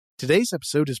Today's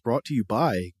episode is brought to you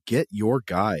by Get Your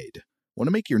Guide. Want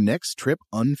to make your next trip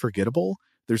unforgettable?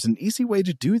 There's an easy way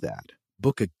to do that.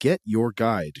 Book a Get Your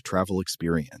Guide travel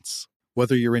experience.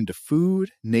 Whether you're into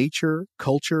food, nature,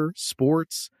 culture,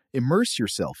 sports, immerse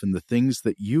yourself in the things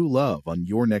that you love on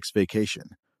your next vacation.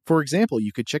 For example,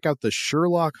 you could check out the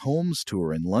Sherlock Holmes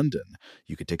tour in London.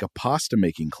 You could take a pasta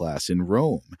making class in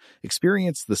Rome,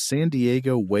 experience the San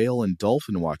Diego whale and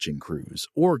dolphin watching cruise,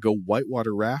 or go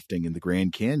whitewater rafting in the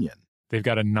Grand Canyon. They've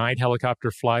got a night helicopter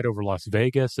flight over Las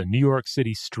Vegas, a New York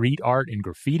City street art and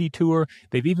graffiti tour.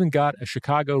 They've even got a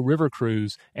Chicago river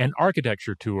cruise and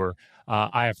architecture tour.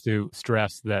 I have to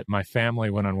stress that my family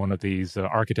went on one of these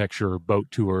architecture boat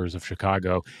tours of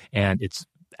Chicago, and it's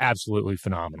absolutely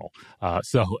phenomenal.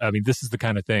 This is the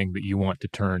kind of thing that you want to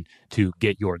turn to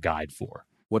Get Your Guide for.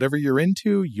 Whatever you're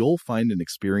into, you'll find an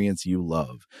experience you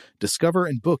love. Discover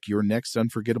and book your next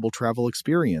unforgettable travel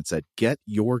experience at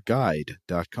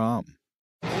getyourguide.com.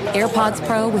 AirPods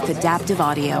Pro with adaptive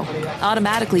audio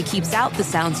automatically keeps out the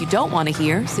sounds you don't want to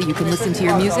hear so you can listen to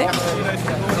your music,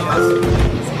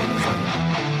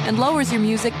 and lowers your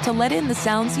music to let in the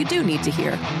sounds you do need to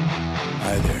hear.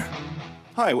 Hi there.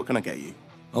 Hi, what can I get you?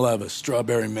 I'll have a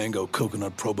strawberry mango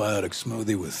coconut probiotic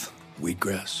smoothie with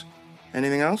wheatgrass.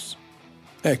 Anything else?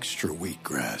 Extra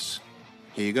wheatgrass.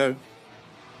 Here you go.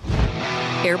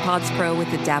 AirPods Pro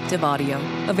with adaptive audio.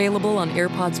 Available on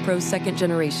AirPods Pro 2nd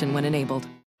generation when enabled.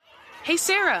 Hey,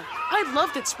 Sarah, I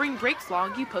loved that spring break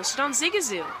vlog you posted on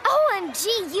Zigazoo. OMG,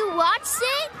 you watched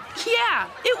it? Yeah,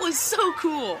 it was so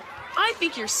cool. I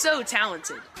think you're so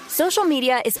talented. Social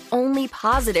media is only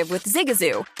positive with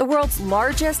Zigazoo, the world's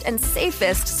largest and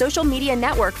safest social media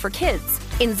network for kids.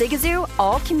 In Zigazoo,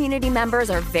 all community members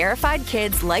are verified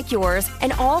kids like yours,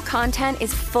 and all content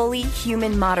is fully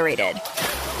human moderated.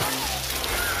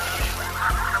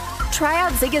 Try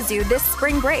out Zigazoo this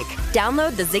spring break.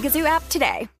 Download the Zigazoo app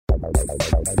today.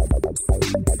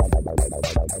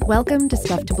 Welcome to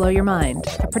Stuff to Blow Your Mind,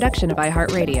 a production of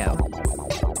iHeartRadio.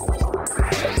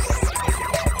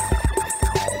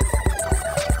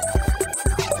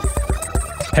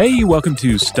 Hey, welcome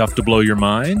to Stuff to Blow Your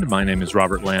Mind. My name is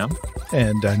Robert Lamb.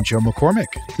 And I'm Joe McCormick.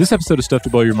 This episode of Stuff to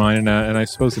Blow Your Mind, and I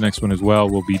suppose the next one as well,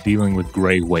 will be dealing with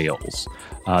gray whales.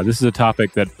 This is a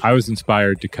topic that I was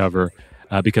inspired to cover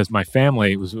because my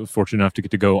family was fortunate enough to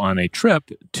get to go on a trip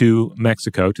to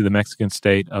Mexico, to the Mexican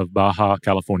state of Baja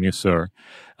California Sur,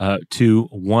 to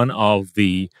one of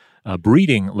the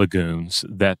breeding lagoons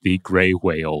that the gray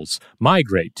whales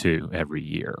migrate to every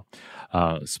year.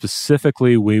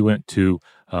 Specifically, we went to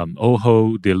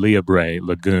Ojo de Liebre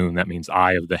Lagoon. That means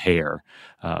eye of the hare,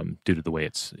 due to the way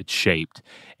it's shaped.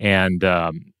 And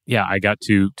I got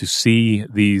to see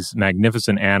these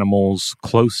magnificent animals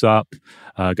close up.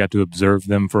 Got to observe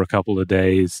them for a couple of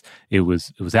days. It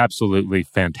was absolutely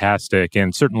fantastic,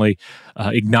 and certainly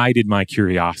ignited my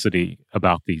curiosity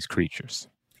about these creatures.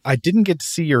 I didn't get to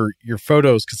see your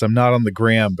photos because I'm not on the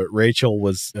gram, but Rachel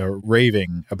was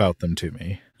raving about them to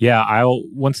me. Yeah,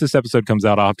 once this episode comes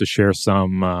out, I'll have to share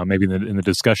some, maybe in the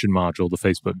discussion module, the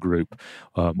Facebook group,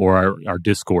 or our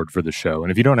Discord for the show. And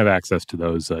if you don't have access to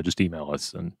those, just email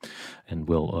us and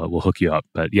we'll hook you up.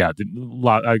 But yeah,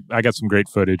 I got some great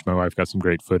footage. My wife got some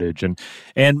great footage, and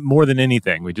more than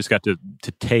anything, we just got to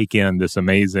take in this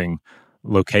amazing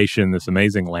location, this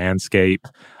amazing landscape,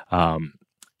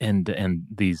 and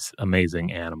these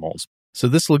amazing animals. So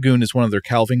this lagoon is one of their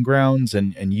calving grounds,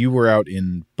 and you were out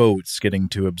in boats getting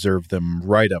to observe them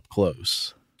right up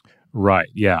close. Right,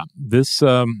 yeah. This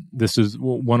is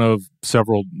one of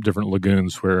several different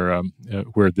lagoons where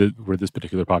this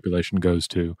particular population goes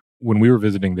to. When we were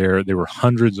visiting there were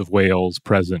hundreds of whales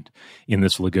present in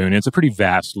this lagoon. It's a pretty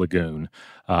vast lagoon.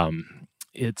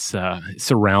 It's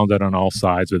surrounded on all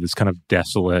sides with this kind of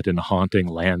desolate and haunting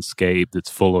landscape that's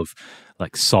full of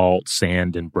like salt,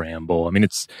 sand, and bramble. I mean,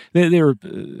 there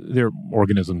are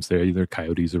organisms there. There are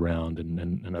coyotes around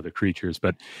and other creatures,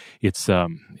 but it's a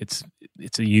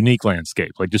unique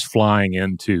landscape. Like just flying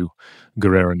into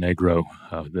Guerrero Negro,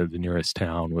 the nearest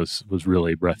town, was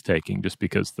really breathtaking, just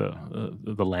because the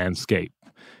landscape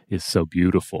is so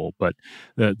beautiful. But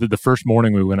the first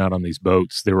morning we went out on these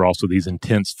boats, there were also these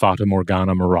intense Fata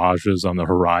Morgana mirages on the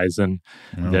horizon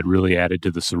that really added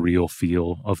to the surreal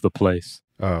feel of the place.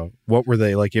 What were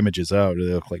they like images of? Do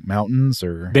they look like mountains,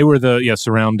 or? They were the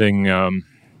surrounding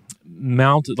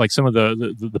mountain, like some of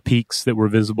the peaks that were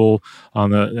visible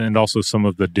and also some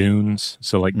of the dunes.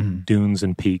 So like dunes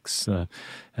and peaks.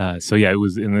 So yeah,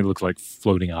 and they looked like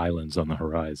floating islands on the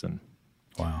horizon.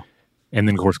 Wow. And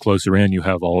then, of course, closer in, you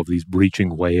have all of these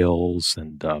breaching whales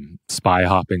and spy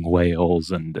hopping whales,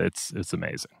 and it's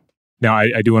amazing. Now,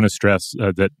 I do want to stress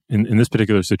that in this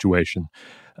particular situation,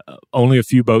 only a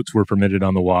few boats were permitted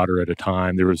on the water at a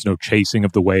time. There was no chasing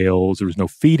of the whales. There was no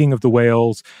feeding of the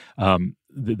whales.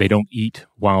 They don't eat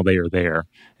while they are there.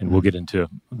 And we'll get into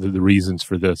the reasons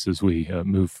for this as we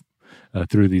move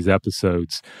through these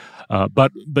episodes.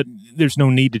 But there's no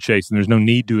need to chase, and there's no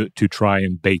need to try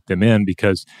and bait them in,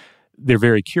 because they're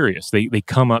very curious. They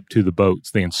come up to the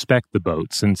boats, they inspect the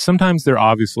boats, and sometimes they're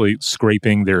obviously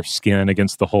scraping their skin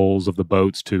against the hulls of the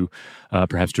boats to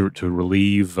perhaps to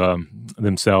relieve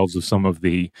themselves of some of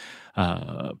the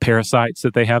parasites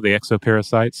that they have, the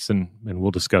exoparasites, and we'll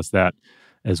discuss that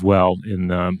as well in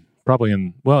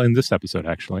this episode,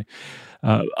 actually.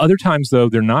 Other times, though,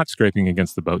 they're not scraping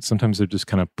against the boats. Sometimes they're just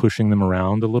kind of pushing them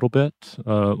around a little bit,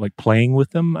 like playing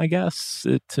with them, I guess,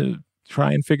 to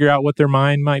try and figure out what their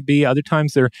mind might be. Other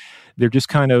times they're just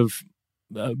kind of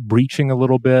breaching a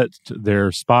little bit.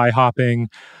 They're spy hopping.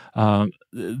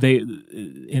 They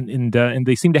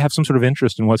seem to have some sort of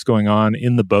interest in what's going on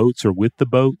in the boats or with the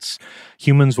boats.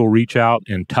 Humans will reach out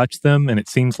and touch them, and it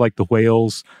seems like the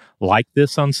whales like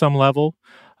this on some level.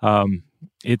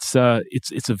 It's a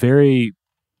very,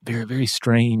 very, very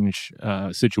strange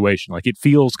situation. Like, it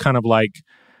feels kind of like,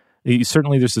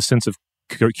 certainly there's a sense of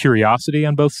curiosity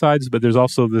on both sides, but there's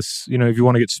also this, if you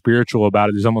want to get spiritual about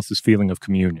it, there's almost this feeling of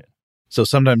communion. So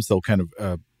sometimes they'll kind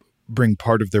of bring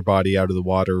part of their body out of the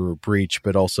water or breach,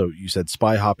 but also, you said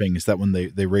spy hopping. Is that when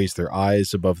they raise their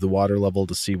eyes above the water level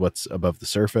to see what's above the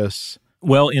surface?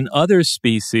 Well, in other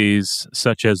species,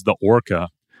 such as the orca,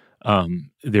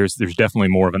 there's definitely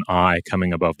more of an eye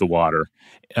coming above the water.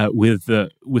 With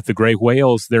the gray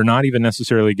whales, they're not even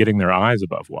necessarily getting their eyes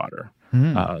above water.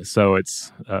 So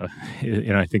it's,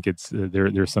 I think it's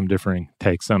there's some differing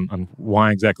takes on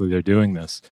why exactly they're doing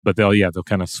this. But they'll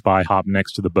kind of spy hop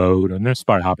next to the boat, and they're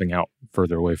spy hopping out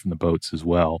further away from the boats as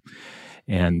well.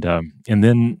 And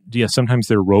then sometimes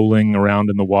they're rolling around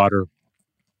in the water,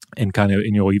 and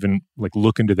you'll even like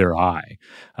look into their eye.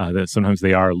 That sometimes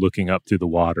they are looking up through the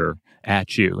water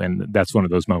at you, and that's one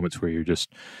of those moments where you're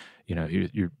just,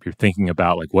 you're thinking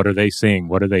about, like, what are they seeing?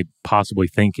 What are they possibly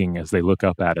thinking as they look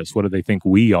up at us? What do they think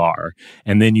we are?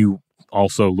 And then you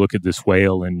also look at this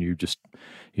whale, and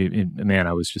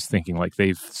I was just thinking, like,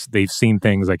 they've seen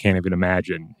things I can't even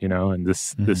imagine, and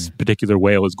this particular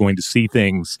whale is going to see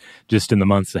things just in the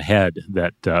months ahead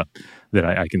that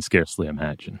I can scarcely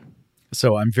imagine.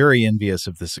 So I'm very envious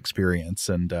of this experience,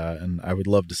 and I would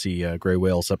love to see gray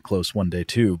whales up close one day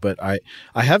too. But I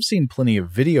have seen plenty of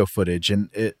video footage, and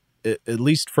it, at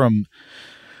least from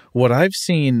what I've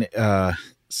seen,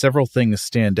 several things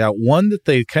stand out. One, that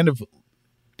they kind of,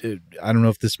 I don't know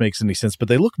if this makes any sense, but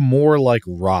they look more like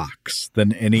rocks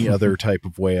than any other type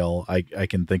of whale I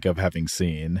can think of having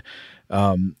seen.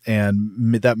 And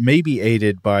that may be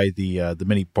aided by the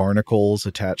many barnacles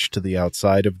attached to the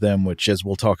outside of them, which, as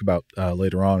we'll talk about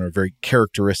later on, are very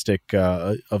characteristic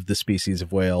of the species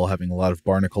of whale, having a lot of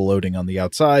barnacle loading on the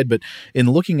outside. But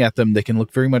in looking at them, they can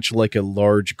look very much like a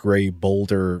large gray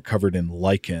boulder covered in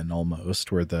lichen,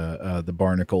 almost, where the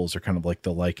barnacles are kind of like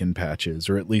the lichen patches,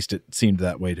 or at least it seemed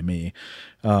that way to me.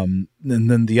 And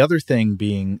then the other thing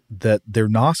being that their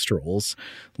nostrils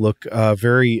look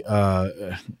very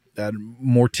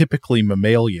more typically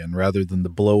mammalian, rather than the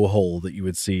blowhole that you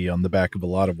would see on the back of a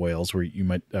lot of whales, where you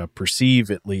might perceive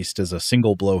at least as a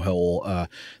single blowhole.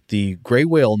 The gray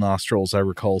whale nostrils, I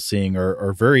recall seeing,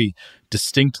 are very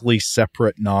distinctly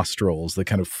separate nostrils that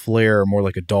kind of flare more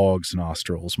like a dog's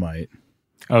nostrils might.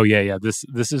 Oh yeah.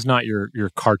 This is not your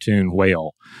cartoon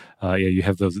whale. You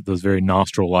have those very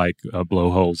nostril-like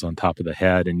blowholes on top of the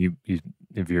head, and you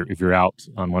if you're out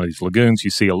on one of these lagoons, you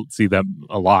see them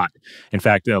a lot. In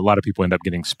fact, a lot of people end up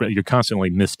getting sprayed. You're constantly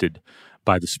misted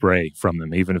by the spray from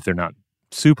them, even if they're not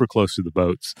super close to the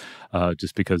boats,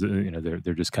 just because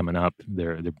they're just coming up.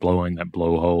 They're blowing that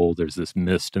blowhole. There's this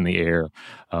mist in the air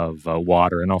of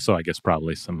water, and also I guess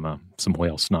probably some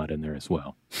whale snot in there as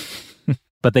well.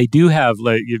 But they do have,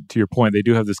 like, to your point, they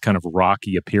do have this kind of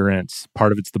rocky appearance.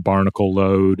 Part of it's the barnacle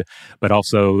load, but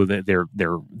also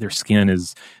their skin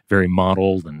is very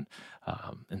mottled and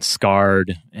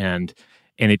scarred, and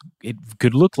it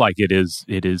could look like it is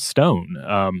stone.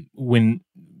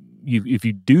 If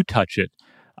you do touch it,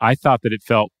 I thought that it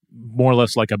felt more or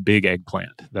less like a big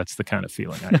eggplant. That's the kind of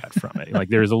feeling I got from it. Like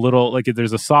there's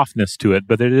a softness to it,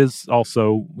 but it is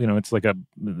also, it's like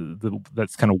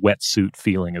that's kind of wetsuit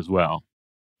feeling as well.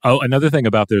 Oh, another thing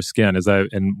about their skin is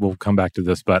and we'll come back to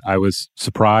this, but I was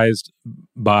surprised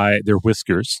by their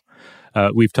whiskers.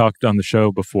 We've talked on the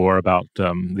show before about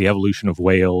the evolution of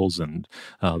whales and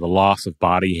the loss of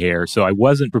body hair. So I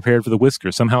wasn't prepared for the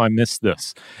whiskers. Somehow I missed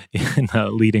this in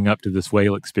leading up to this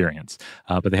whale experience.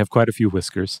 But they have quite a few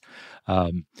whiskers.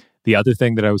 The other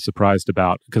thing that I was surprised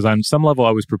about, because on some level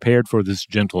I was prepared for this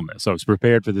gentleness. I was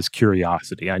prepared for this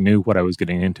curiosity. I knew what I was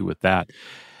getting into with that.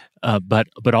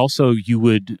 But also you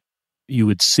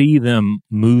would see them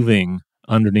moving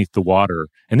underneath the water.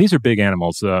 And these are big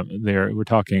animals. We're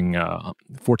talking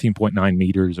 14.9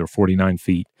 meters or 49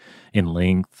 feet in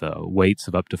length, weights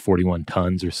of up to 41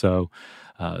 tons or so.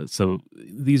 So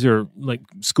these are like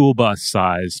school bus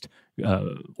sized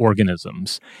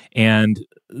organisms. And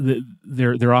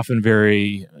they're often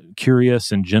very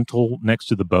curious and gentle next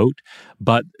to the boat,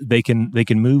 but they can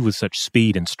move with such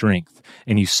speed and strength.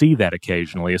 And you see that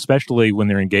occasionally, especially when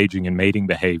they're engaging in mating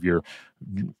behavior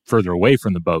further away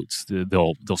from the boats.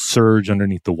 They'll surge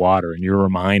underneath the water, and you're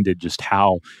reminded just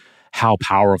how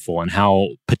powerful and how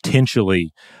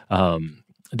potentially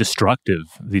destructive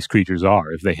these creatures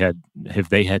are if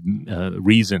they had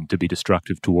reason to be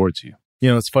destructive towards you. You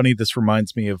know, it's funny. This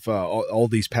reminds me of all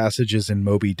these passages in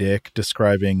Moby Dick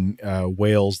describing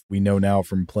whales. We know now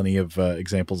from plenty of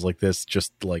examples like this,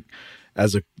 just like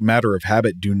as a matter of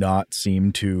habit, do not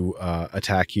seem to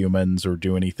attack humans or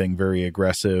do anything very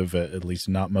aggressive, at least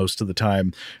not most of the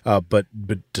time, but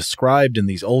described in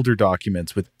these older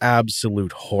documents with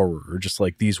absolute horror, just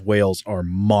like these whales are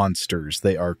monsters.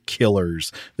 They are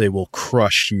killers. They will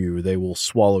crush you. They will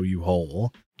swallow you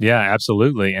whole. Yeah,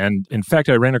 absolutely. And in fact,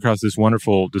 I ran across this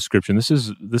wonderful description. This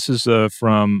is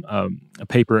from a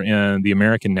paper in The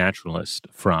American Naturalist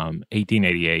from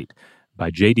 1888 by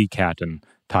J.D. Catton,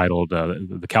 titled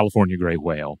The California Gray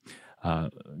Whale.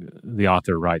 The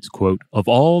author writes, quote, "Of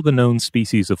all the known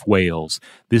species of whales,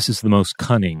 this is the most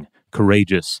cunning,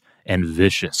 courageous, and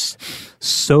vicious.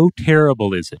 So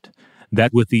terrible is it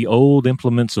that with the old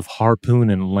implements of harpoon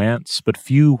and lance, but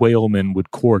few whalemen would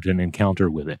court an encounter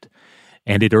with it,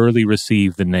 and it early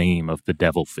received the name of the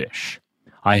devilfish.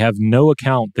 I have no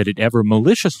account that it ever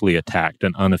maliciously attacked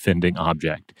an unoffending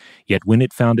object, yet when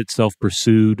it found itself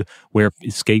pursued where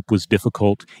escape was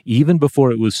difficult, even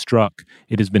before it was struck,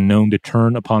 it has been known to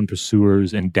turn upon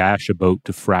pursuers and dash a boat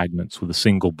to fragments with a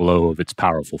single blow of its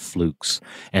powerful flukes,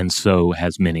 and so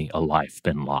has many a life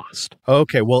been lost."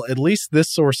 Okay, well, at least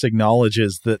this source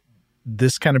acknowledges that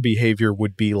this kind of behavior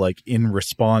would be like in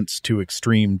response to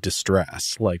extreme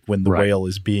distress, like when the whale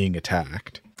is being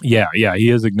attacked. Yeah, he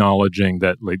is acknowledging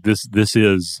that like this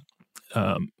is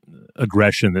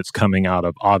aggression that's coming out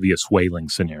of obvious whaling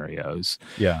scenarios.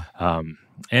 Yeah. And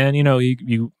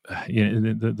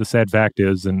the sad fact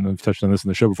is, and we've touched on this in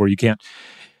the show before, you can't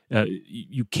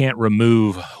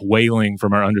remove whaling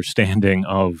from our understanding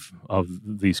of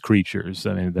these creatures.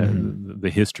 I mean,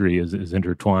 the history is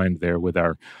intertwined there with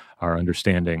our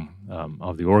understanding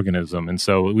of the organism. And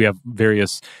so we have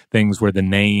various things where the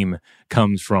name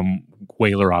comes from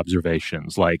whaler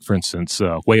observations, like, for instance,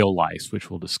 whale lice, which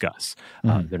we'll discuss.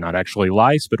 They're not actually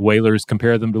lice, but whalers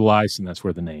compare them to lice, and that's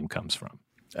where the name comes from.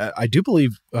 I do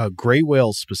believe gray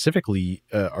whales specifically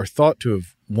are thought to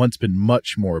have once been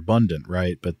much more abundant,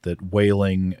 right? But that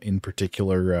whaling in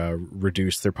particular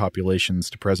reduced their populations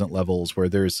to present levels where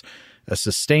there's a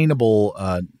sustainable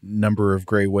number of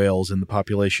gray whales in the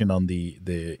population on the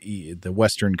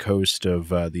western coast of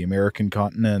the American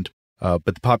continent. But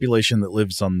the population that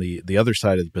lives on the other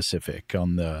side of the Pacific,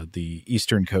 on the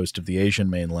eastern coast of the Asian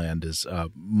mainland, is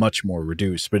much more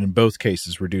reduced, but in both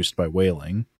cases reduced by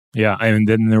whaling. Yeah, and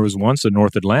then there was once a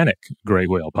North Atlantic gray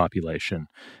whale population.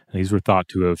 These were thought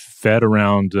to have fed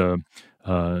around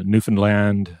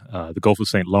Newfoundland, the Gulf of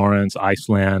St. Lawrence,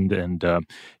 Iceland, and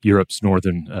Europe's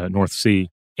North Sea.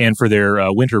 And for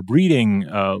their winter breeding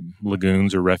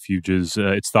lagoons or refuges,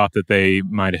 it's thought that they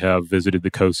might have visited the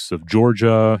coasts of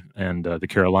Georgia and the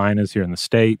Carolinas here in the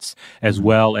States, as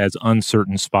well as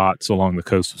uncertain spots along the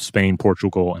coast of Spain,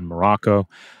 Portugal, and Morocco.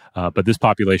 But this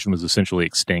population was essentially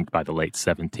extinct by the late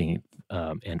 17th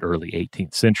and early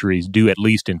 18th centuries, due at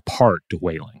least in part to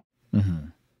whaling. Mm-hmm.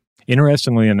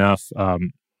 Interestingly enough,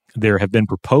 there have been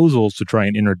proposals to try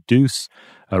and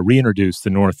reintroduce the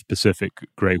North Pacific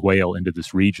gray whale into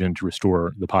this region to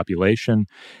restore the population.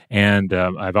 And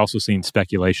I've also seen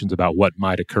speculations about what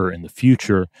might occur in the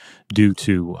future due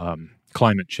to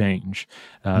climate change,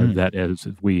 that as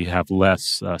we have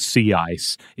less sea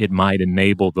ice, it might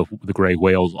enable the gray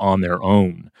whales on their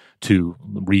own to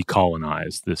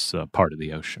recolonize this part of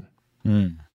the ocean.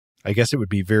 I guess it would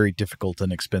be very difficult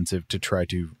and expensive to try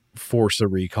to force a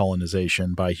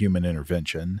recolonization by human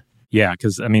intervention. Yeah,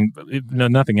 because, I mean, if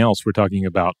nothing else, we're talking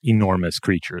about enormous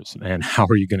creatures, and how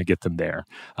are you going to get them there?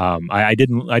 I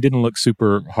didn't look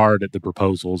super hard at the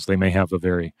proposals. They may have a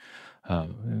very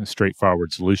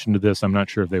straightforward solution to this. I'm not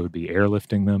sure if they would be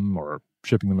airlifting them or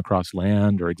shipping them across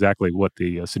land or exactly what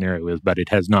the scenario is, but it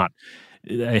has not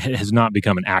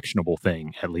become an actionable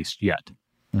thing, at least yet.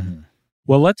 Mm-hmm.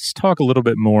 Well, let's talk a little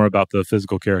bit more about the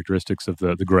physical characteristics of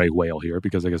the gray whale here,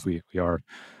 because I guess we are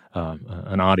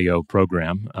an audio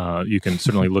program. You can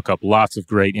certainly look up lots of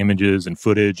great images and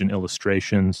footage and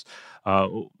illustrations.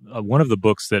 One of the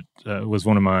books that was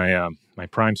one of my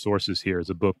prime sources here is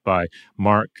a book by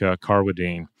Mark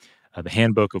Carwadine, The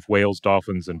Handbook of Whales,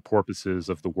 Dolphins, and Porpoises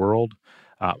of the World.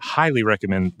 Highly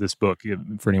recommend this book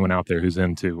for anyone out there who's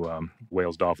into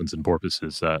whales, dolphins, and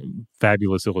porpoises.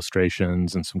 Fabulous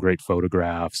illustrations and some great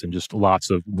photographs and just lots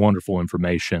of wonderful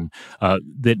information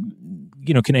that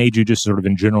can aid you just sort of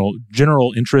in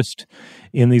general interest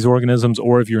in these organisms,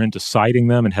 or if you're into sighting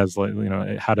them, it has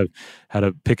how to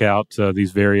pick out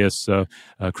these various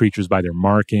creatures by their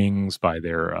markings, by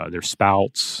their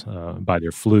spouts, by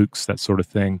their flukes, that sort of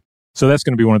thing. So that's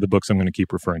going to be one of the books I'm going to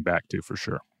keep referring back to for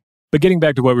sure. But getting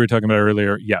back to what we were talking about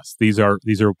earlier, yes, these are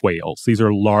whales. These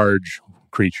are large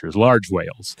creatures, large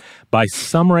whales. By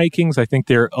some rankings, I think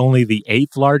they're only the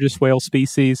 8th largest whale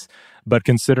species. But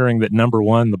considering that number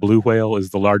 1, the blue whale, is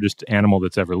the largest animal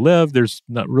that's ever lived, there's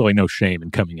really no shame in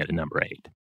coming in at number 8.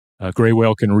 A gray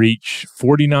whale can reach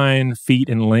 49 feet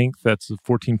in length. That's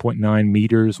 14.9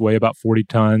 meters, weigh about 40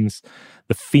 tons.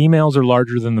 The females are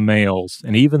larger than the males,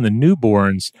 and even the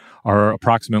newborns are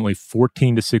approximately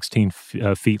 14 to 16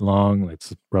 feet long.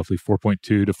 That's roughly 4.2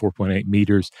 to 4.8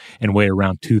 meters, and weigh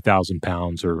around 2,000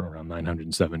 pounds, or around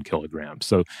 907 kilograms.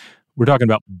 So we're talking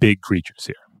about big creatures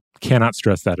here. Cannot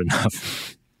stress that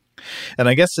enough. And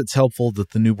I guess it's helpful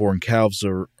that the newborn calves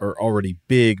are already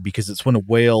big, because it's when a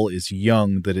whale is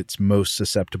young that it's most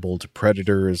susceptible to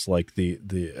predators. Like the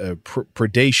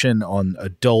predation on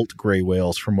adult gray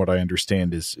whales, from what I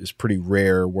understand, is pretty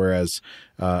rare, whereas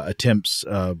attempts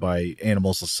by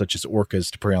animals such as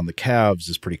orcas to prey on the calves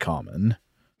is pretty common.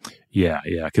 Yeah,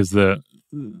 because a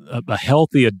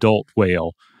healthy adult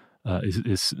whale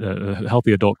a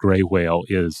healthy adult gray whale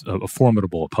is a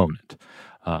formidable opponent.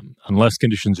 Unless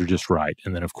conditions are just right.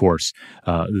 And then, of course,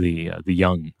 the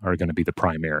young are going to be the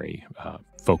primary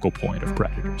focal point of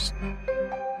predators.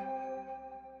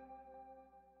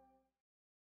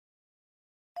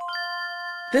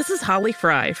 This is Holly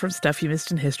Fry from Stuff You Missed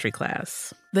in History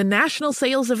class. The national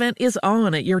sales event is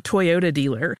on at your Toyota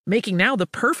dealer, making now the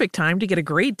perfect time to get a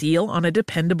great deal on a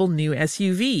dependable new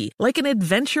SUV, like an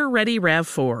adventure-ready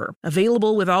RAV4.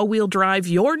 Available with all-wheel drive,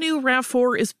 your new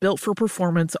RAV4 is built for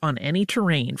performance on any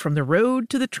terrain, from the road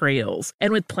to the trails.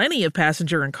 And with plenty of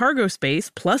passenger and cargo space,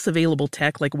 plus available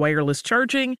tech like wireless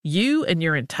charging, you and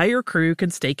your entire crew can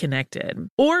stay connected.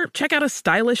 Or check out a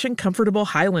stylish and comfortable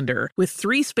Highlander, with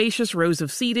 3 spacious rows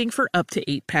of seating for up to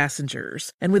 8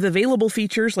 passengers. And with available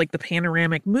features like the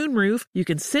panoramic moonroof, you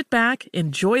can sit back,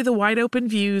 enjoy the wide open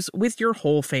views with your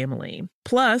whole family.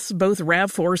 Plus, both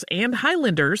RAV4s and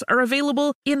Highlanders are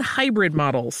available in hybrid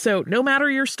models, so no matter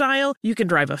your style, you can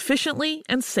drive efficiently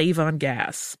and save on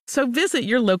gas. So visit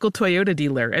your local Toyota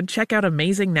dealer and check out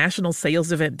amazing national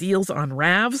sales event deals on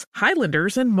RAVs,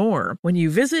 Highlanders, and more when you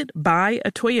visit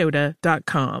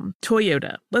buyatoyota.com.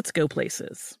 Toyota, let's go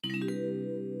places.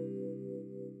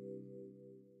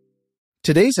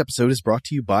 Today's episode is brought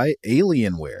to you by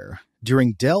Alienware.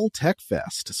 During Dell Tech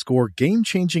Fest, score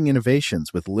game-changing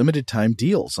innovations with limited-time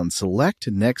deals on select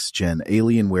next-gen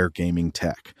Alienware gaming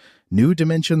tech. New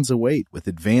dimensions await with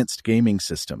advanced gaming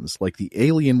systems like the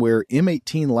Alienware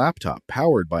M18 laptop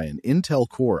powered by an Intel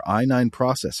Core i9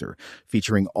 processor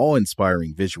featuring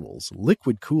awe-inspiring visuals,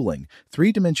 liquid cooling,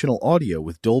 3-dimensional audio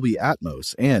with Dolby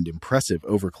Atmos, and impressive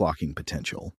overclocking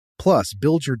potential. Plus,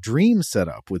 build your dream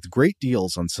setup with great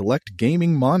deals on select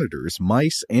gaming monitors,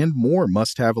 mice, and more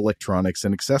must-have electronics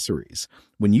and accessories.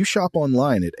 When you shop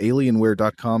online at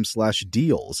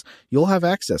alienware.com/deals, you'll have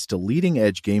access to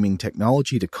leading-edge gaming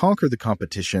technology to conquer the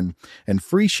competition and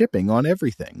free shipping on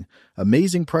everything.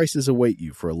 Amazing prices await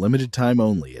you for a limited time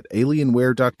only at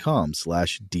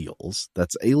alienware.com/deals.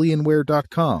 That's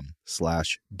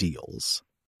alienware.com/deals.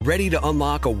 Ready to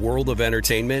unlock a world of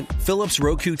entertainment? Philips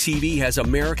Roku TV has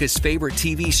America's favorite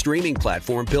TV streaming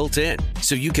platform built in,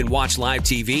 so you can watch live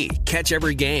TV, catch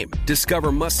every game,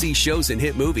 discover must-see shows and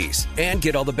hit movies, and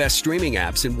get all the best streaming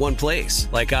apps in one place,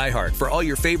 like iHeart for all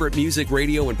your favorite music,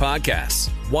 radio, and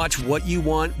podcasts. Watch what you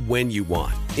want, when you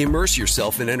want. Immerse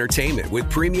yourself in entertainment with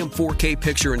premium 4K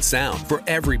picture and sound for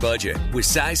every budget, with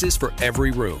sizes for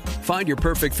every room. Find your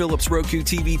perfect Philips Roku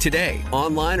TV today,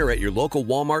 online or at your local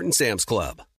Walmart and Sam's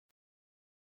Club.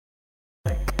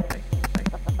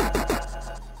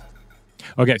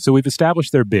 Okay, so we've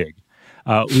established they're big.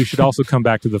 We should also come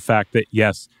back to the fact that,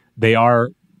 yes, they are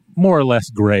more or less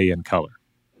gray in color.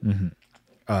 Mm-hmm.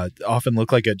 Often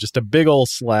look like just a big old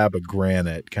slab of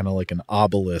granite, kind of like an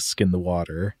obelisk in the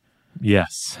water.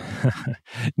 Yes.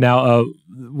 Now,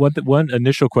 one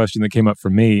initial question that came up for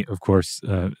me, of course,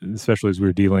 especially as we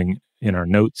were dealing in our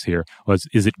notes here, was,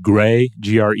 is it gray,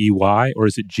 Grey, or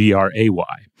is it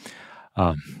Gray?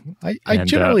 I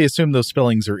generally assume those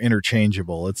spellings are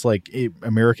interchangeable. It's like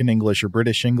American English or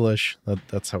British English.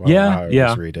 That's how I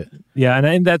always read it. Yeah,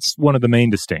 and that's one of the main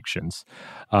distinctions.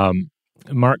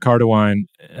 Mark Cardewine,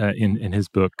 in his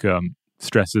book,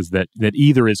 stresses that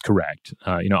either is correct.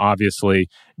 Obviously,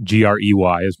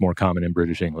 Grey is more common in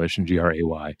British English, and Gray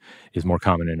is more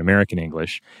common in American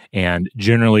English. And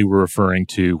generally, we're referring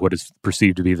to what is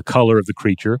perceived to be the color of the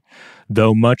creature,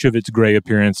 though much of its gray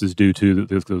appearance is due to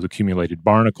those accumulated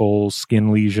barnacles,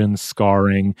 skin lesions,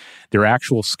 scarring. Their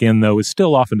actual skin, though, is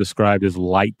still often described as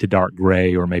light to dark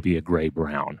gray or maybe a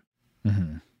gray-brown.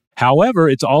 Mm-hmm. However,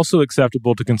 it's also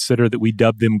acceptable to consider that we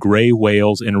dub them gray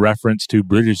whales in reference to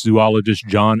British zoologist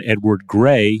John Edward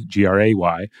Gray, Gray,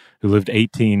 who lived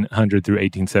 1800 through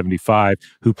 1875,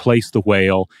 who placed the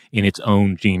whale in its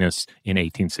own genus in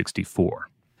 1864.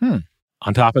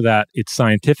 On top of that, its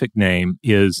scientific name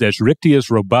is Escherichthys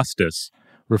robustus,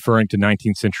 referring to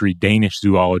 19th century Danish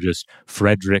zoologist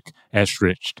Frederick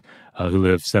Eschricht, who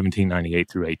lived 1798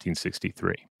 through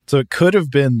 1863. So it could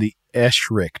have been the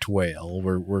Eschricht whale.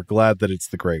 We're glad that it's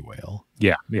the gray whale.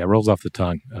 Yeah, rolls off the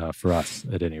tongue for us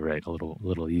at any rate, a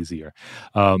little easier.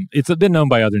 It's been known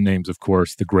by other names, of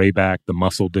course: the grayback, the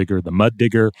mussel digger, the mud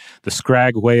digger, the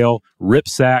scrag whale,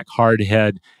 ripsack,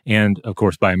 hardhead, and of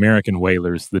course by American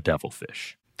whalers, the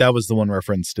devilfish. That was the one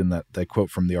referenced in that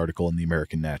quote from the article in the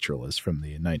American Naturalist from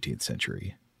the 19th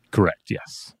century. Correct.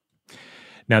 Yes.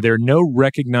 Now there are no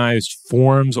recognized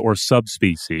forms or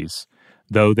subspecies,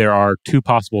 though there are two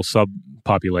possible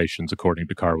subpopulations, according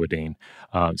to Carwadine.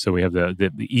 So we have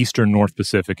the eastern North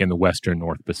Pacific and the western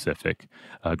North Pacific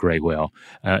gray whale.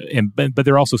 But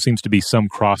there also seems to be some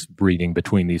crossbreeding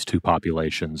between these two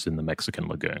populations in the Mexican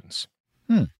lagoons.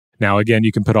 Now, again,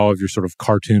 you can put all of your sort of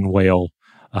cartoon whale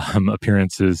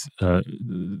appearances to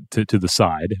the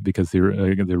side, because the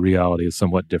reality is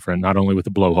somewhat different, not only with the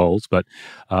blowholes, but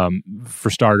for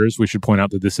starters, we should point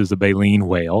out that this is a baleen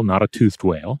whale, not a toothed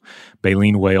whale.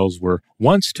 Baleen whales were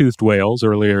once toothed whales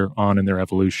earlier on in their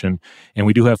evolution, and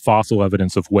we do have fossil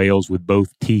evidence of whales with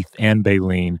both teeth and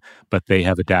baleen, but they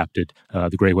have adapted,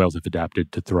 the gray whales have adapted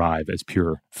to thrive as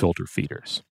pure filter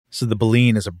feeders. So the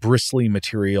baleen is a bristly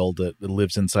material that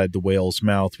lives inside the whale's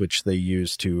mouth, which they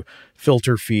use to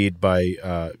filter feed by,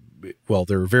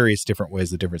 there are various different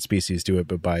ways that different species do it,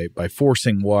 but by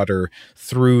forcing water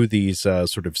through these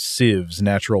sort of sieves,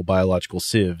 natural biological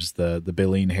sieves, the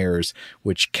baleen hairs,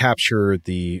 which capture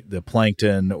the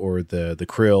plankton or the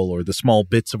krill or the small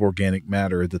bits of organic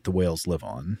matter that the whales live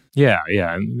on. Yeah.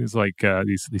 And it's like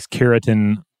these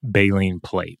keratin baleen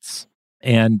plates.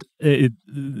 And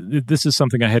this is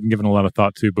something I hadn't given a lot of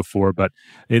thought to before, but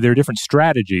there are different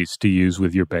strategies to use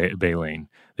with your baleen.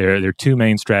 There are two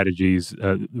main strategies.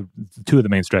 Two of the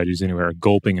main strategies, anyway, are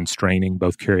gulping and straining,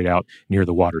 both carried out near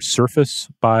the water's surface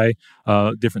by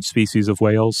different species of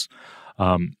whales.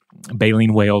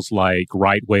 Baleen whales, like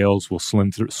right whales, will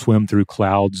swim through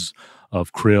clouds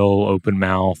of krill, open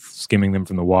mouth, skimming them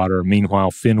from the water.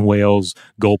 Meanwhile, fin whales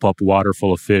gulp up water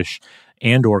full of fish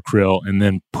and or krill, and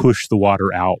then push the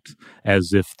water out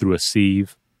as if through a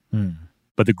sieve.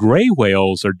 But the gray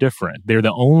whales are different. They're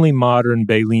the only modern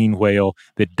baleen whale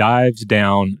that dives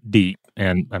down deep.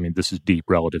 And, I mean, this is deep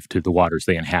relative to the waters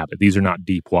they inhabit. These are not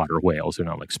deep water whales. They're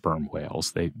not like sperm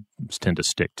whales. They tend to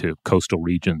stick to coastal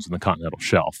regions in the continental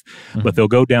shelf. But they'll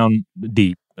go down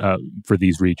deep for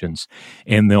these regions,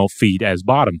 and they'll feed as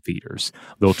bottom feeders.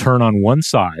 They'll turn on one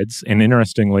sides, and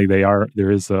interestingly,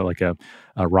 there is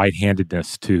a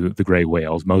right-handedness to the gray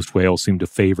whales. Most whales seem to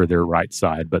favor their right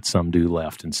side, but some do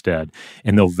left instead.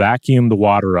 And they'll vacuum the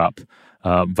water up,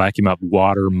 vacuum up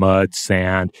water, mud,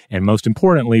 sand, and most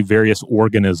importantly, various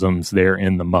organisms there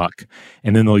in the muck.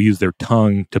 And then they'll use their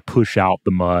tongue to push out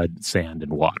the mud, sand,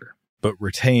 and water, but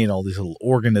retain all these little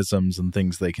organisms and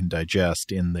things they can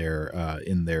digest in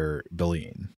their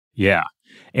baleen. Yeah.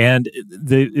 And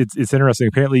it's interesting.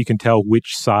 Apparently, you can tell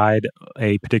which side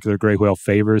a particular gray whale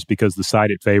favors, because the side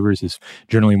it favors is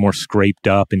generally more scraped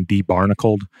up and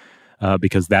debarnacled.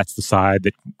 because that's the side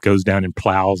that goes down and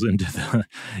plows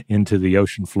into the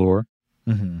ocean floor.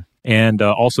 Mm-hmm. And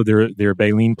also their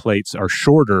baleen plates are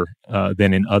shorter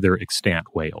than in other extant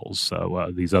whales.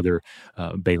 So these other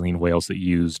baleen whales that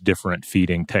use different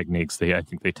feeding techniques, I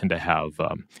think they tend to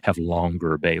have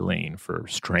longer baleen for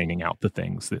straining out the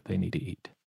things that they need to eat.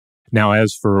 Now,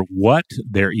 as for what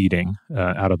they're eating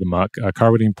out of the muck,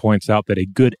 Carmody points out that a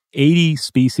good 80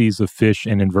 species of fish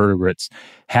and invertebrates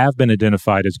have been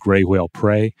identified as gray whale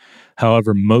prey.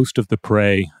 However, most of the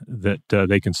prey that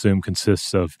they consume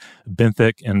consists of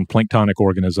benthic and planktonic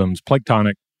organisms,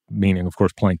 planktonic meaning, of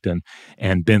course, plankton,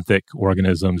 and benthic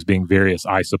organisms being various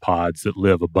isopods that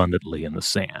live abundantly in the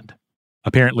sand.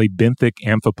 Apparently, benthic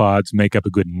amphipods make up a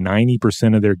good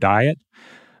 90% of their diet,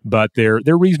 but they're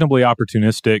reasonably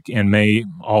opportunistic and may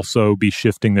also be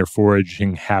shifting their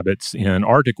foraging habits in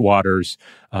Arctic waters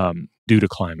due to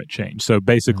climate change. So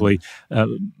basically,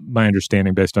 my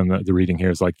understanding based on the reading here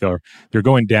is like they're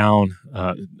going down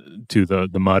to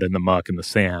the mud and the muck and the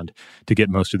sand to get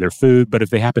most of their food. But if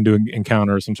they happen to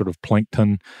encounter some sort of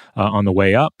plankton on the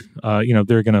way up,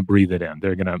 they're going to breathe it in.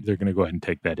 They're going to go ahead and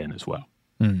take that in as well.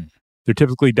 Mm. They're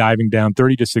typically diving down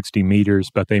 30 to 60 meters,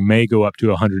 but they may go up to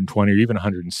 120 or even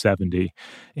 170.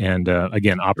 And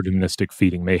again, opportunistic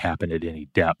feeding may happen at any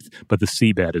depth, but the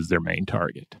seabed is their main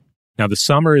target. Now, the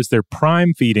summer is their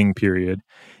prime feeding period.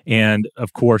 And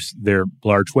of course, they're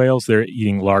large whales. They're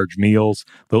eating large meals.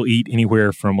 They'll eat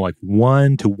anywhere from like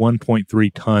 1 to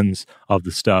 1.3 tons of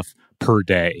the stuff per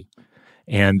day.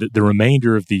 And the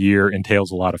remainder of the year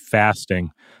entails a lot of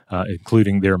fasting,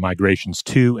 including their migrations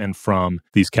to and from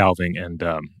these calving and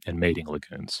mating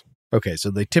lagoons. Okay, so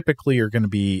they typically are going to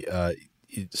be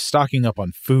stocking up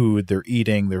on food. They're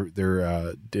eating.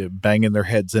 They're banging their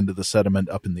heads into the sediment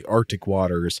up in the Arctic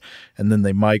waters, and then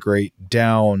they migrate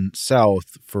down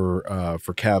south for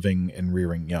calving and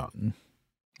rearing young.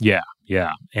 Yeah.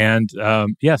 And so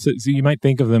you might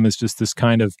think of them as just this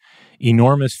kind of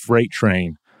enormous freight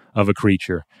train of a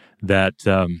creature that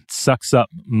sucks up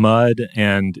mud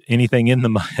and anything in the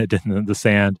mud and the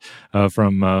sand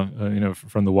from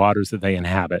the waters that they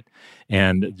inhabit,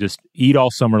 and just eat all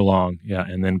summer long,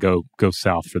 and then go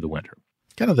south for the winter.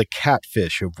 Kind of the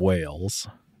catfish of whales.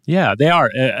 Yeah, they are.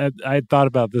 I thought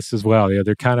about this as well. Yeah,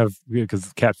 they're kind of,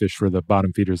 because catfish were the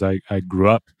bottom feeders I grew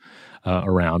up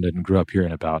around and grew up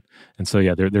hearing about, and so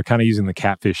they're kind of using the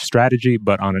catfish strategy,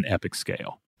 but on an epic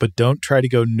scale. But don't try to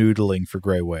go noodling for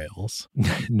gray whales.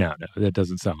 No, that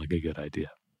doesn't sound like a good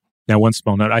idea. Now, one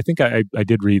small note, I think I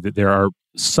did read that there are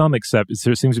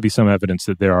there seems to be some evidence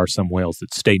that there are some whales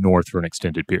that stay north for an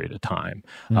extended period of time.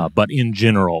 But in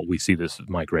general, we see this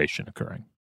migration occurring.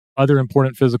 Other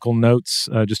important physical notes,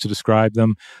 just to describe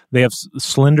them, they have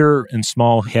slender and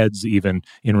small heads even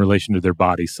in relation to their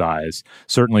body size,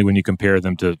 certainly when you compare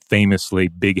them to famously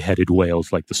big-headed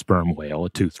whales like the sperm whale, a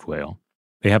toothed whale.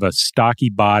 They have a stocky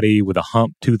body with a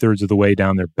hump 2/3 of the way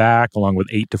down their back, along with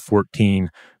 8 to 14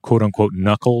 quote-unquote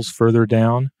knuckles further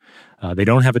down. They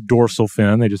don't have a dorsal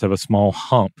fin. They just have a small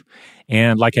hump.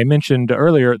 And like I mentioned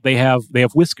earlier, they have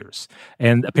whiskers.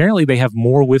 And apparently they have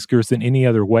more whiskers than any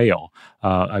other whale.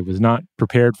 I was not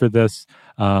prepared for this,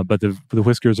 but the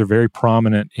whiskers are very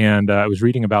prominent. And I was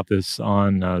reading about this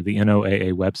on the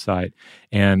NOAA website,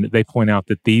 and they point out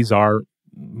that these are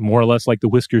more or less like the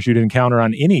whiskers you'd encounter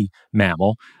on any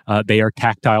mammal. They are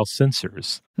tactile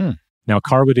sensors. Now,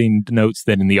 Carmody notes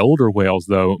that in the older whales,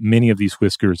 though, many of these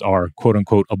whiskers are,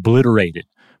 quote-unquote, obliterated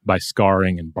by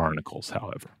scarring and barnacles,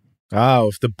 however. Oh,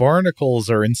 if the barnacles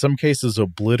are in some cases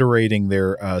obliterating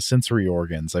their sensory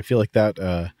organs, I feel like that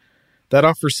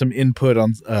offers some input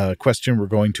on a question we're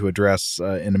going to address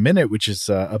in a minute, which is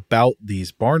about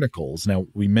these barnacles. Now,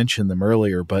 we mentioned them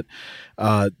earlier, but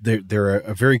they're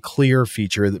a very clear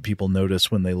feature that people notice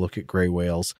when they look at gray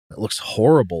whales. It looks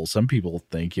horrible. Some people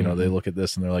think, they look at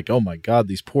this and they're like, oh my God,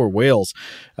 these poor whales.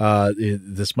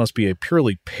 This must be a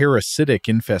purely parasitic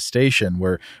infestation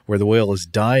where the whale is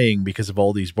dying because of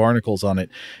all these barnacles on it.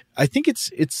 I think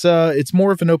it's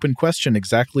more of an open question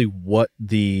exactly what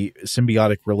the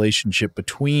symbiotic relationship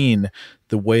between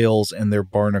the whales and their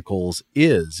barnacles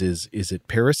is. Is it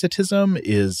parasitism?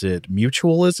 Is it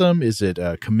mutualism? Is it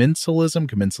commensalism?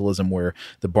 Commensalism where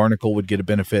the barnacle would get a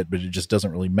benefit, but it just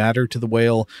doesn't really matter to the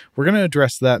whale. We're going to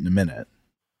address that in a minute.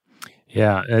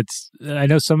 Yeah, I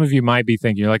know some of you might be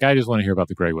thinking, like, I just want to hear about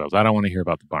the gray whales. I don't want to hear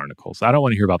about the barnacles. I don't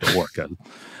want to hear about the orca.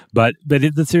 But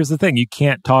here's the thing. You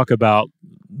can't talk about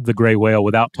the gray whale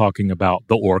without talking about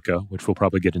the orca, which we'll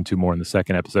probably get into more in the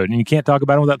second episode. And you can't talk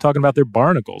about them without talking about their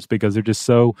barnacles, because they're just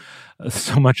so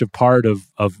much a part of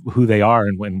who they are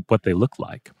and what they look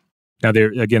like. Now,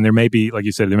 there may be, like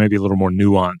you said, there may be a little more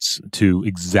nuance to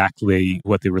exactly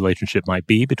what the relationship might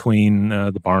be between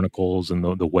the barnacles and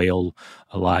the whale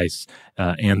lice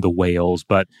and the whales.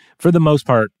 But for the most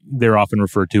part, they're often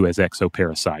referred to as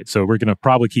exoparasites. So we're going to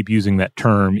probably keep using that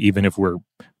term, even if we're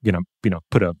going to,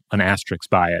 put an asterisk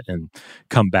by it and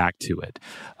come back to it.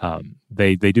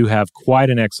 They do have quite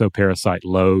an exoparasite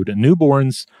load.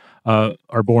 Newborns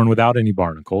are born without any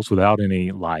barnacles, without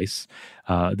any lice.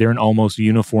 They're an almost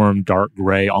uniform dark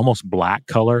gray, almost black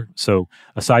color. So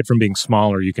aside from being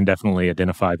smaller, you can definitely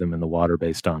identify them in the water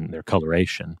based on their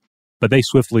coloration. But they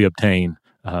swiftly obtain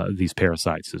these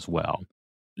parasites as well,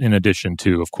 in addition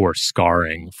to, of course,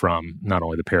 scarring from not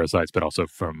only the parasites, but also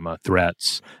from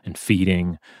threats and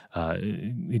feeding.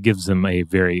 It gives them a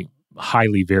very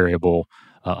highly variable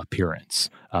appearance.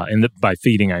 And by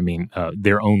feeding, I mean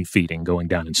their own feeding, going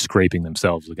down and scraping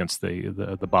themselves against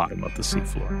the bottom of the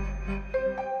seafloor.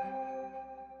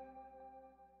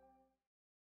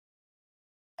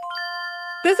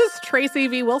 This is Tracy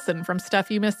V. Wilson from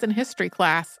Stuff You Missed in History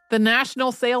Class. The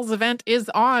national sales event is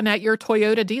on at your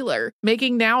Toyota dealer,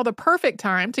 making now the perfect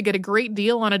time to get a great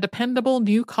deal on a dependable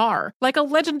new car. Like a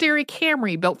legendary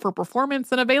Camry built for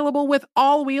performance and available with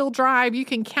all-wheel drive, you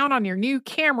can count on your new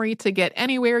Camry to get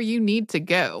anywhere you need to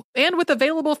go. And with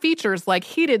available features like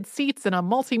heated seats and a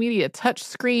multimedia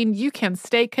touchscreen, you can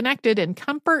stay connected in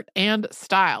comfort and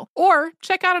style. Or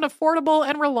check out an affordable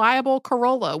and reliable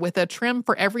Corolla with a trim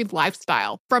for every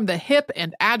lifestyle. From the hip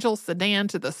and agile sedan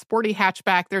to the sporty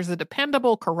hatchback, there's a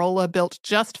dependable Corolla built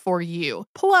just for you.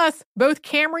 Plus, both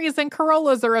Camrys and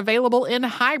Corollas are available in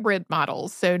hybrid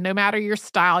models, so no matter your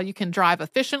style, you can drive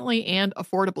efficiently and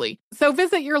affordably. So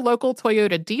visit your local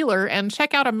Toyota dealer and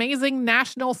check out amazing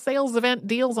national sales event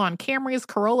deals on Camrys,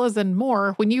 Corollas, and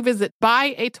more when you visit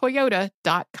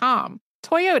buyatoyota.com.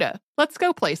 Toyota, let's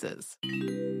go places.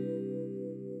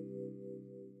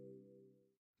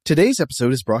 Today's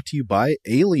episode is brought to you by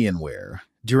Alienware.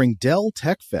 During Dell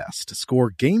Tech Fest,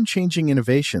 score game-changing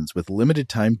innovations with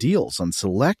limited-time deals on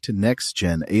select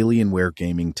next-gen Alienware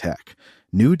gaming tech.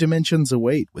 New dimensions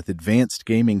await with advanced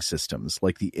gaming systems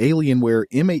like the Alienware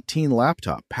M18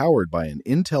 laptop powered by an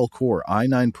Intel Core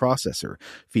i9 processor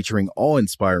featuring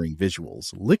awe-inspiring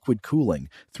visuals, liquid cooling,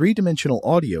 three-dimensional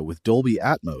audio with Dolby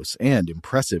Atmos, and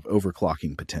impressive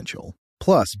overclocking potential.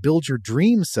 Plus, build your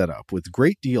dream setup with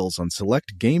great deals on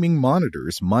select gaming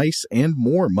monitors, mice, and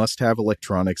more must-have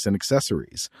electronics and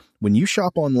accessories. When you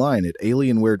shop online at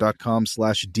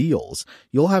alienware.com/deals,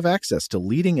 you'll have access to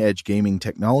leading-edge gaming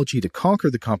technology to conquer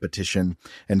the competition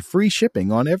and free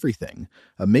shipping on everything.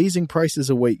 Amazing prices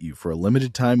await you for a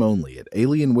limited time only at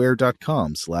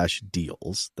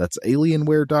alienware.com/deals. That's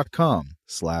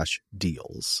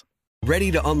alienware.com/deals.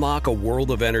 Ready to unlock a world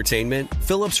of entertainment?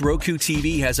 Philips Roku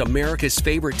TV has America's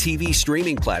favorite TV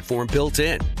streaming platform built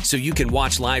in, so you can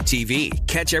watch live TV,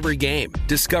 catch every game,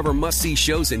 discover must-see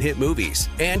shows and hit movies,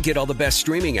 and get all the best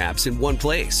streaming apps in one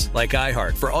place, like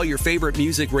iHeart for all your favorite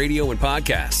music, radio, and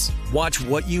podcasts. Watch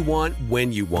what you want,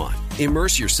 when you want.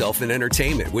 Immerse yourself in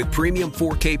entertainment with premium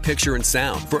 4K picture and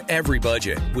sound for every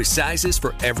budget, with sizes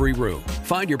for every room.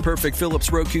 Find your perfect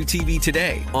Philips Roku TV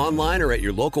today, online or at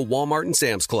your local Walmart and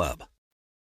Sam's Club.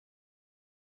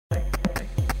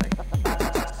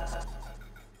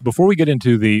 Before we get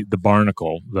into the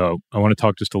barnacle, though, I want to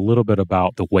talk just a little bit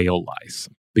about the whale lice,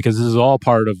 because this is all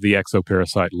part of the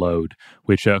exoparasite load,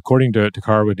 which, according to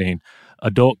Carwadine,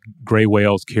 adult gray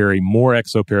whales carry more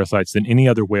exoparasites than any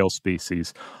other whale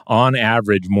species, on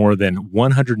average more than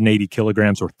 180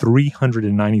 kilograms or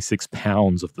 396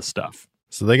 pounds of the stuff.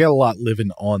 So they got a lot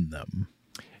living on them.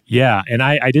 Yeah, and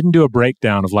I didn't do a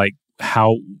breakdown of like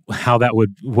how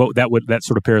that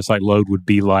sort of parasite load would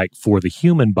be like for the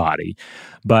human body,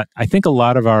 but I think a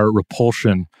lot of our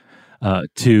repulsion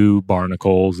to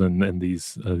barnacles and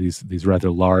these rather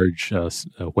large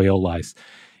whale lice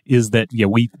is that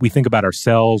we think about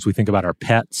ourselves, we think about our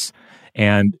pets,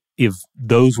 and if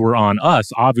those were on us,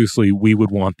 obviously we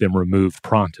would want them removed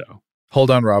pronto. Hold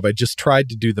on, Rob. I just tried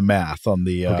to do the math on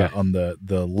the on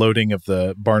the loading of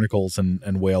the barnacles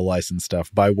and whale lice and stuff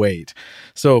by weight.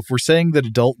 So if we're saying that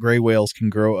adult gray whales can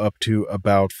grow up to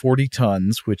about 40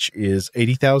 tons, which is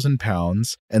 80,000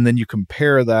 pounds, and then you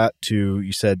compare that to,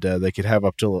 you said they could have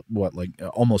up to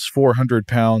almost 400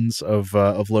 pounds of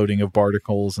loading of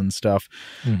barnacles and stuff.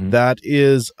 Mm-hmm. That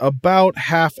is about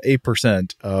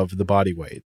 0.5% of the body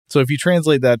weight. So if you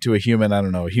translate that to a human, I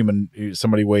don't know,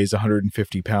 somebody weighs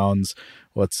 150 pounds.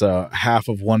 What's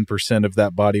 0.5% of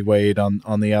that body weight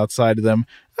on the outside of them?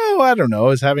 Oh, I don't know.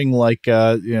 Is having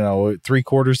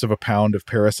 0.75 of a pound of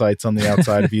parasites on the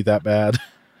outside be that bad?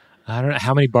 I don't know.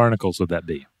 How many barnacles would that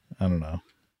be? I don't know.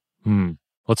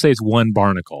 Well, let's say it's one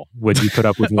barnacle. Would you put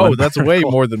up with one? Oh, that's way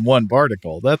more than one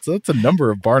barnacle. That's a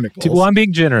number of barnacles. Well, I'm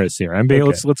being generous here. Okay.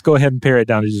 Let's go ahead and pare it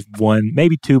down to just one,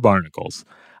 maybe two barnacles.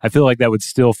 I feel like that would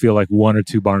still feel like one or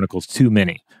two barnacles too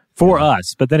many for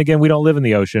us. But then again, we don't live in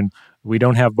the ocean. We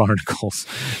don't have barnacles.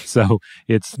 So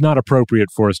it's not appropriate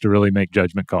for us to really make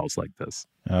judgment calls like this.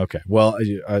 Okay. Well,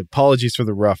 apologies for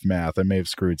the rough math. I may have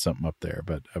screwed something up there,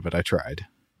 but I tried.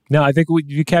 No, I think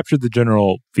you captured the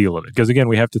general feel of it. Because again,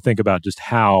 we have to think about just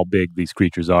how big these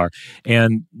creatures are.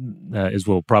 And as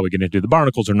we'll probably get into, the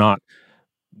barnacles are not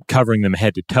covering them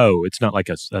head to toe. It's not like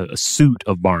a suit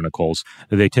of barnacles.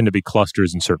 They tend to be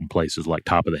clusters in certain places, like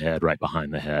top of the head, right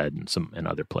behind the head, and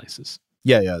other places.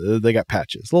 Yeah. They got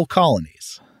patches, little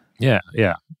colonies. Yeah.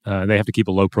 They have to keep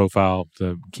a low profile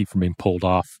to keep from being pulled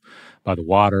off by the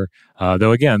water.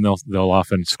 Though again, they'll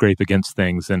often scrape against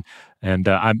things, and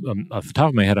I'm off the top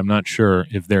of my head, I'm not sure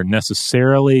if they're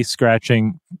necessarily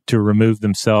scratching to remove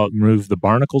the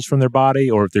barnacles from their body,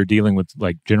 or if they're dealing with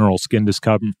like general skin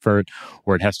discomfort,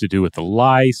 or it has to do with the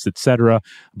lice, etc.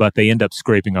 But they end up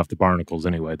scraping off the barnacles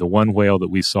anyway. The one whale that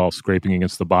we saw scraping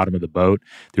against the bottom of the boat,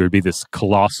 there would be this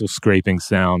colossal scraping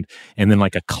sound, and then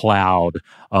like a cloud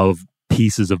of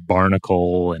pieces of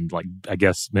barnacle and like, I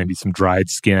guess, maybe some dried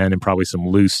skin and probably some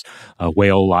loose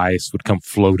whale lice would come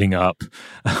floating up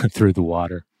through the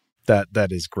water.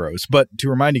 That is gross. But to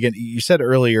remind again, you said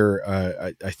earlier,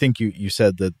 I think you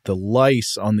said that the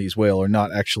lice on these whale are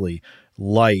not actually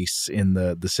lice in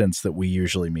the sense that we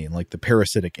usually mean, like the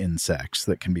parasitic insects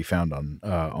that can be found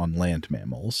on land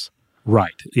mammals.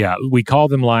 Right. Yeah. We call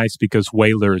them lice because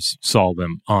whalers saw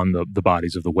them on the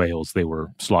bodies of the whales they were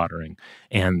slaughtering.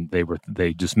 And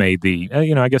they just made the,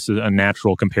 I guess a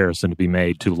natural comparison to be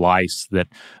made to lice that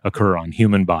occur on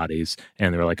human bodies.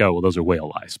 And they're like, oh, well, those are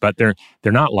whale lice. But they're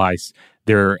not lice.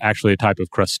 They're actually a type of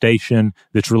crustacean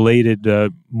that's related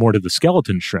more to the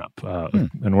skeleton shrimp,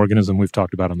 an organism we've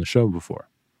talked about on the show before.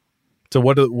 So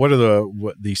what are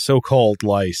the so-called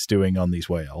lice doing on these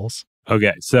whales?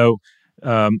 Okay. So,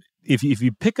 If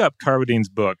you pick up Carwadine's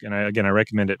book, and I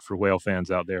recommend it for whale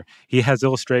fans out there, he has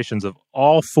illustrations of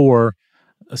all four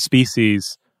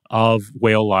species of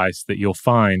whale lice that you'll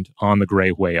find on the gray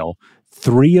whale.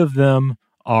 3 of them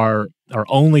are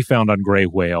only found on gray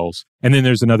whales, and then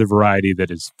there's another variety that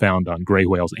is found on gray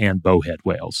whales and bowhead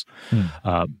whales.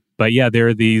 But yeah, there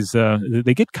are these,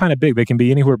 they get kind of big. They can be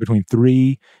anywhere between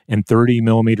 3 and 30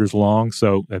 millimeters long,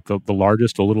 so at the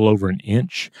largest, a little over an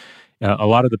inch. A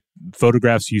lot of the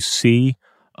photographs you see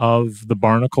of the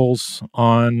barnacles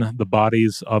on the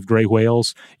bodies of gray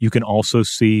whales, you can also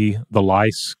see the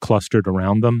lice clustered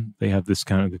around them. They have this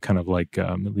kind of like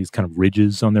these kind of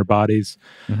ridges on their bodies,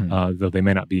 though they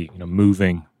may not be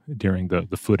moving during the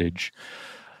footage.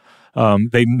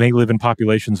 They may live in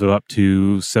populations of up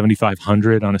to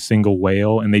 7,500 on a single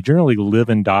whale, and they generally live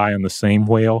and die on the same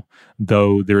whale,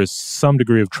 though there is some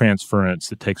degree of transference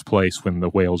that takes place when the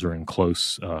whales are in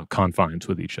close confines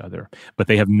with each other. But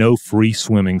they have no free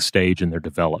swimming stage in their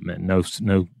development,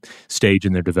 no stage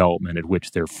in their development at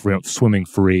which they're swimming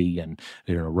free and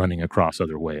running across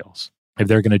other whales. If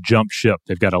they're going to jump ship,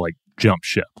 they've got to jump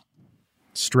ship.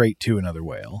 Straight to another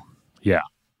whale. Yeah.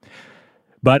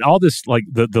 But all this, like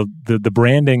the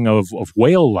branding of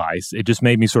whale lice, it just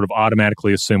made me sort of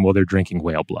automatically assume, well, they're drinking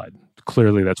whale blood.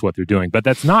 Clearly, that's what they're doing. But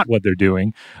that's not what they're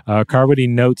doing.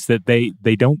 Carwadine notes that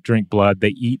they don't drink blood.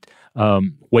 They eat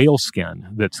whale skin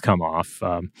that's come off,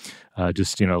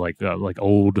 like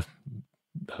old,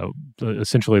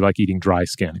 essentially like eating dry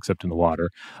skin, except in the water.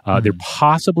 They're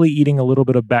possibly eating a little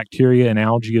bit of bacteria and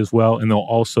algae as well, and they'll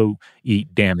also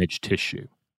eat damaged tissue.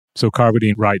 So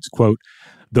Carwadine writes, quote,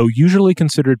 though usually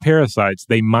considered parasites,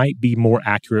 they might be more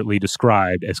accurately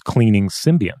described as cleaning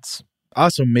symbionts.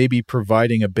 Also, maybe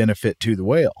providing a benefit to the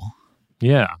whale.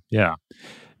 Yeah.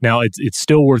 Now, it's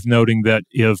still worth noting that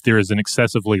if there is an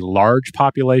excessively large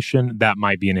population, that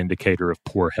might be an indicator of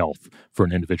poor health for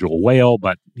an individual whale.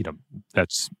 But,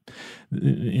 that's,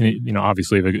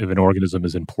 obviously if an organism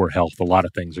is in poor health, a lot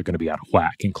of things are going to be out of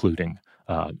whack, including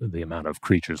the amount of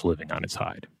creatures living on its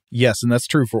hide. Yes, and that's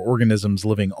true for organisms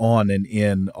living on and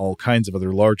in all kinds of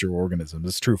other larger organisms.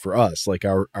 It's true for us. Like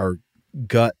our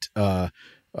gut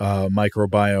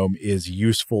microbiome is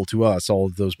useful to us. All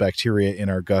of those bacteria in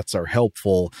our guts are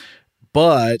helpful.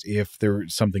 But if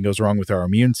something goes wrong with our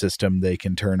immune system, they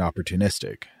can turn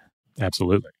opportunistic.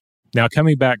 Absolutely. Now,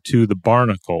 coming back to the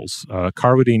barnacles,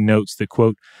 Carwadine notes that,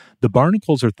 quote, the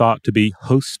barnacles are thought to be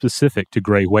host-specific to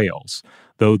gray whales,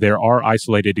 though there are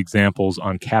isolated examples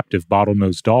on captive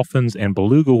bottlenose dolphins and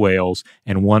beluga whales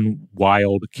and one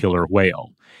wild killer whale.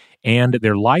 And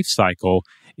their life cycle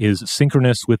is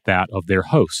synchronous with that of their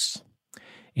hosts.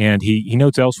 And he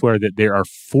notes elsewhere that there are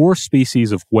 4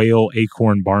 species of whale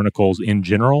acorn barnacles in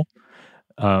general,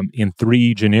 in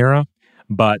 3 genera,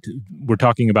 but we're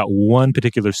talking about one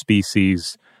particular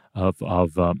species of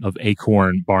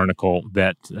acorn barnacle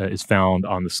that is found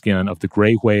on the skin of the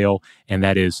gray whale, and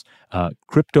that is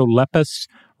Cryptolepis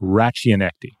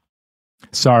rachianecti.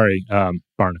 Sorry,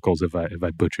 barnacles, if I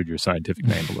butchered your scientific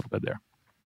name a little bit there.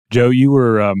 Joe, you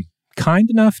were kind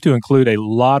enough to include a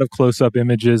lot of close-up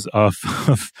images of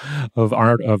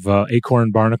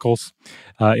acorn barnacles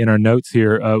in our notes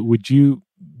here. Would you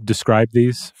describe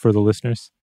these for the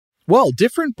listeners? Well,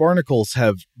 different barnacles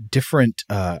have different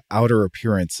outer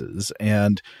appearances,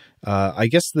 and I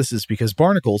guess this is because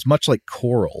barnacles, much like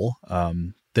coral,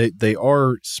 they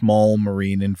are small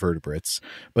marine invertebrates,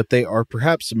 but they are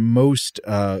perhaps most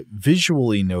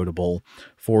visually notable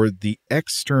for the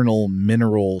external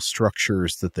mineral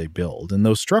structures that they build. And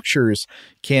those structures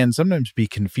can sometimes be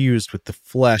confused with the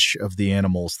flesh of the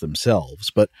animals themselves,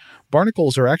 but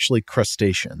barnacles are actually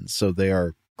crustaceans, so they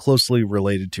are closely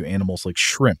related to animals like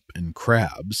shrimp and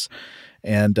crabs.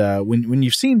 And when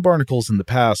you've seen barnacles in the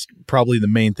past, probably the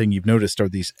main thing you've noticed are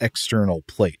these external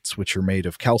plates, which are made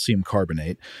of calcium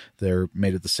carbonate. They're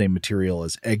made of the same material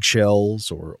as eggshells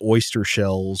or oyster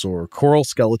shells or coral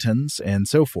skeletons and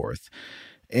so forth.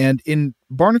 And in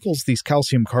barnacles, these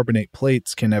calcium carbonate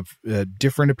plates can have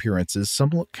different appearances. Some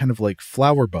look kind of like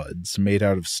flower buds made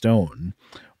out of stone,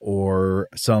 or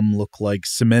some look like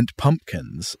cement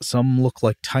pumpkins. Some look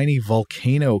like tiny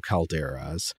volcano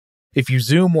calderas. If you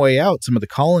zoom way out, some of the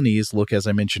colonies look, as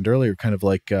I mentioned earlier, kind of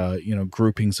like,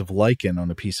 groupings of lichen on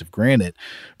a piece of granite.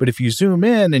 But if you zoom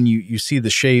in and you see the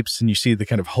shapes and you see the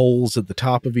kind of holes at the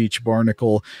top of each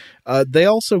barnacle, they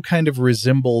also kind of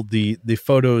resemble the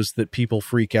photos that people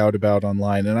freak out about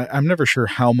online. And I'm never sure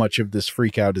how much of this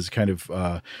freak out is kind of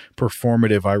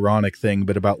performative, ironic thing,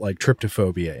 but about like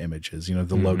tryptophobia images,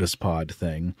 the lotus pod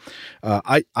thing.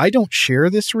 I don't share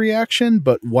this reaction,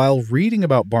 but while reading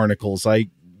about barnacles, I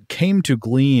came to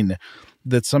glean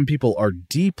that some people are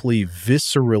deeply,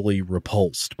 viscerally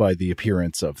repulsed by the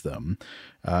appearance of them.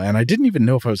 And I didn't even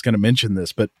know if I was going to mention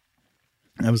this, but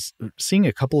I was seeing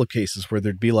a couple of cases where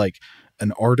there'd be like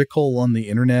an article on the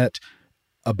internet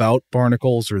about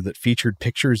barnacles or that featured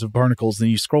pictures of barnacles. Then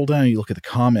you scroll down and you look at the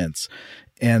comments,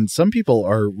 and some people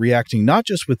are reacting not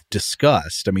just with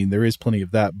disgust. I mean, there is plenty of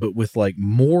that, but with like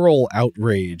moral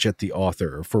outrage at the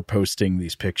author for posting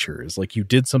these pictures. Like, you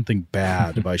did something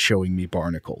bad by showing me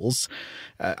barnacles.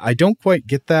 I don't quite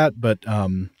get that, but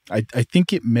I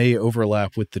think it may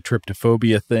overlap with the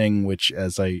tryptophobia thing, which,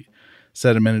 as I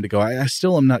said a minute ago, I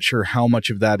still am not sure how much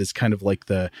of that is kind of like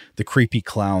the creepy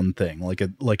clown thing, like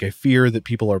a fear that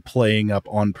people are playing up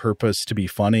on purpose to be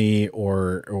funny,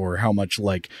 or how much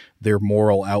like their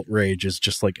moral outrage is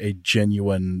just like a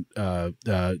genuine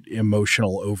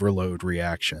emotional overload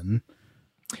reaction.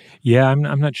 Yeah,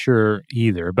 I'm not sure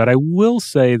either, but I will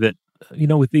say that,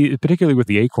 particularly with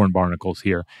the acorn barnacles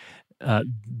here,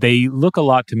 they look a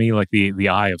lot to me like the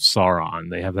Eye of Sauron.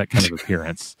 They have that kind of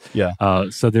appearance. Yeah.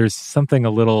 So there's something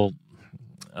a little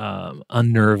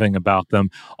unnerving about them.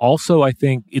 Also, I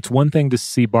think it's one thing to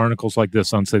see barnacles like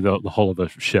this on, say, the hull of a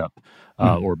ship,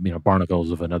 or barnacles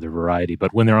of another variety.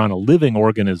 But when they're on a living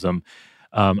organism,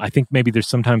 I think maybe there's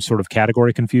sometimes sort of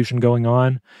category confusion going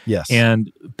on. Yes.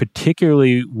 And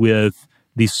particularly with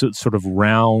these sort of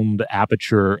round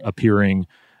aperture appearing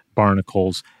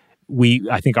barnacles,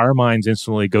 I think our minds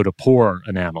instantly go to pore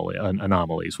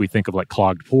anomalies. We think of like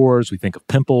clogged pores, we think of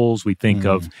pimples, we think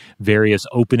of various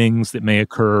openings that may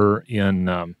occur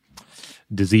in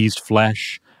diseased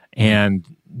flesh, and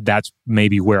that's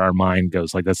maybe where our mind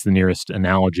goes. Like, that's the nearest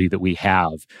analogy that we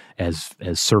have as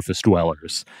surface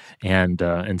dwellers, and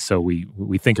so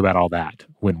we think about all that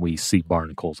when we see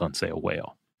barnacles on, say, a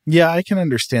whale. Yeah, I can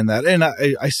understand that. And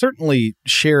I certainly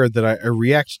share that I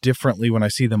react differently when I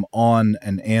see them on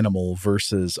an animal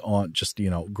versus on just,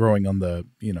 growing on the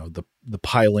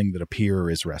piling that a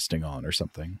pier is resting on or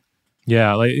something.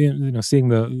 Yeah, like, seeing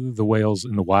the whales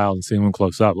in the wild and seeing them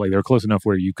close up, like they're close enough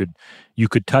where you could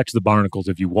touch the barnacles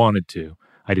if you wanted to.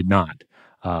 I did not.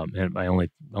 And I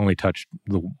only touched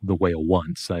the whale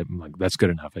once. I'm like, that's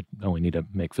good enough. I only need to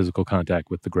make physical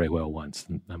contact with the gray whale once,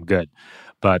 and I'm good.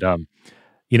 But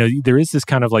there is this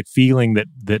kind of like feeling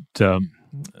that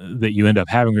you end up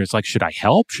having where it's like, should I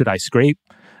help? Should I scrape?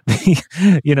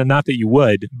 Not that you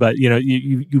would, but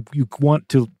you want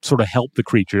to sort of help the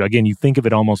creature. Again, you think of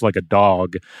it almost like a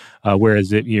dog,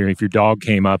 whereas if your dog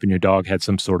came up and your dog had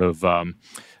some sort of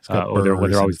they're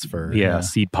always fur,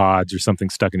 seed pods or something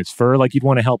stuck in its fur, like you'd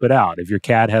want to help it out. If your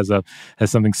cat has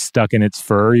something stuck in its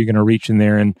fur, you're going to reach in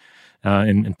there and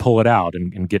and pull it out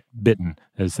and get bitten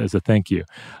as a thank you.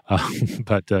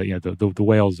 But the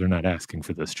whales are not asking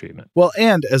for this treatment. Well,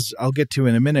 and as I'll get to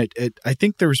in a minute, I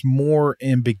think there's more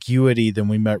ambiguity than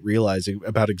we might realize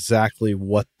about exactly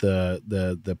what the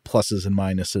pluses and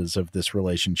minuses of this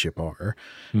relationship are.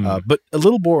 But a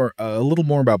little more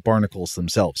about barnacles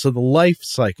themselves. So the life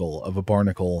cycle of a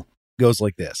barnacle goes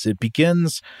like this. It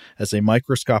begins as a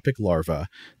microscopic larva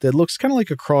that looks kind of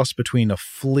like a cross between a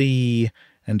flea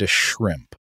and a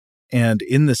shrimp. And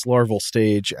in this larval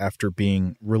stage, after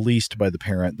being released by the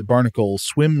parent, the barnacle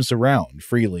swims around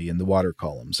freely in the water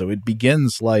column. So it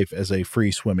begins life as a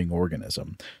free-swimming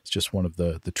organism. It's just one of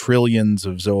the trillions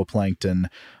of zooplankton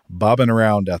bobbing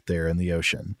around out there in the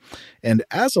ocean. And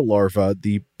as a larva,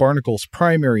 the barnacle's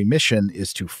primary mission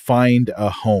is to find a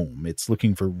home. It's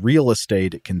looking for real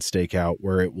estate it can stake out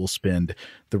where it will spend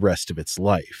the rest of its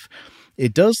life.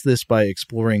 It does this by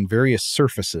exploring various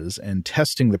surfaces and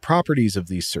testing the properties of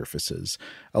these surfaces.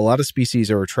 A lot of species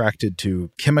are attracted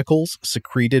to chemicals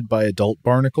secreted by adult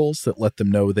barnacles that let them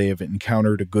know they have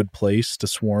encountered a good place to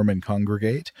swarm and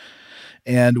congregate.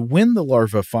 And when the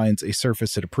larva finds a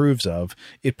surface it approves of,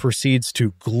 it proceeds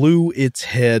to glue its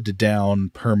head down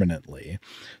permanently.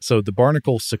 So the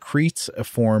barnacle secretes a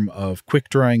form of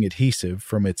quick-drying adhesive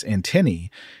from its antennae,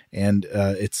 and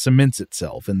it cements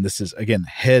itself. And this is, again,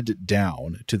 head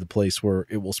down to the place where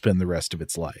it will spend the rest of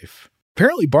its life.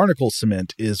 Apparently, barnacle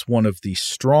cement is one of the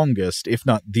strongest, if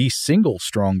not the single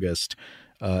strongest,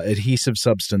 adhesive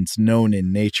substance known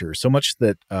in nature, so much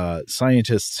that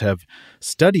scientists have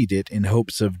studied it in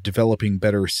hopes of developing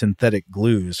better synthetic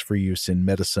glues for use in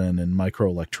medicine and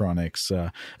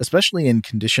microelectronics, especially in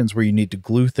conditions where you need to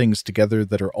glue things together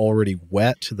that are already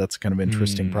wet. That's kind of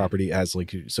interesting property, as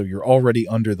so you're already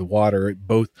under the water,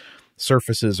 both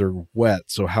surfaces are wet,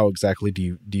 so how exactly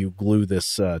do you glue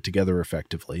this together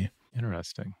effectively?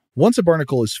 Interesting. Once a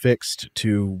barnacle is fixed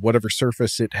to whatever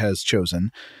surface it has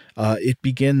chosen, it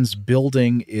begins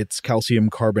building its calcium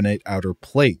carbonate outer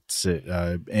plates,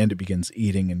 and it begins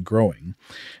eating and growing.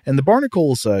 And the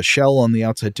barnacle's shell on the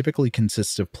outside typically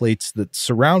consists of plates that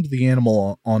surround the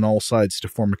animal on all sides to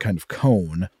form a kind of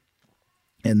cone,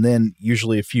 and then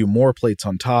usually a few more plates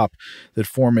on top that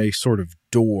form a sort of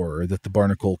door that the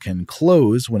barnacle can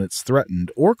close when it's threatened,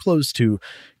 or close to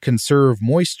conserve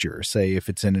moisture. Say if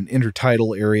it's in an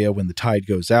intertidal area, when the tide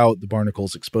goes out, the barnacle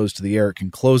is exposed to the air, it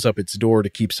can close up its door to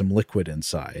keep some liquid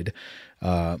inside.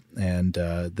 And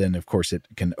then, of course, it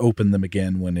can open them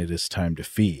again when it is time to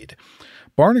feed.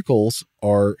 Barnacles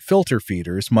are filter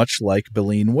feeders, much like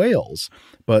baleen whales.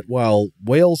 But while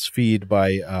whales feed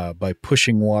by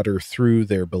pushing water through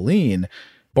their baleen,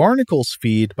 barnacles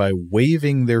feed by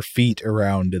waving their feet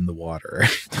around in the water.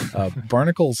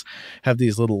 Barnacles have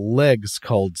these little legs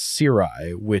called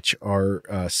cirri, which are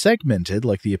segmented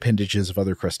like the appendages of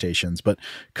other crustaceans, but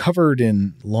covered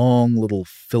in long little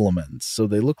filaments. So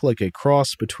they look like a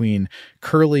cross between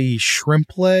curly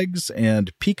shrimp legs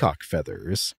and peacock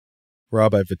feathers.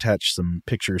 Rob, I've attached some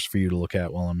pictures for you to look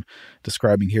at while I'm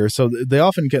describing here. So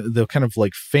they'll kind of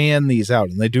like fan these out,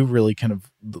 and they do really kind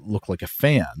of look like a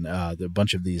fan. A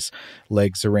bunch of these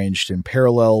legs arranged in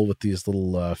parallel with these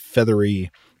little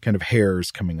feathery kind of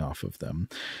hairs coming off of them.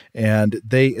 And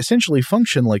they essentially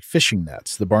function like fishing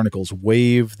nets. The barnacles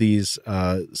wave these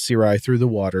cirri through the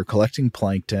water, collecting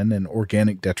plankton and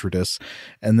organic detritus,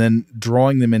 and then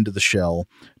drawing them into the shell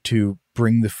to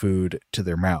bring the food to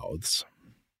their mouths.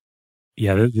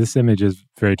 Yeah, this image is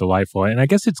very delightful. And I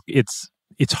guess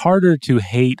it's harder to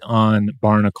hate on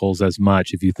barnacles as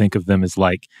much if you think of them as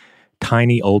like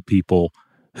tiny old people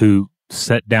who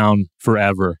sit down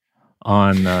forever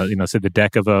on, say the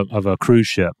deck of a cruise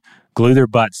ship, glue their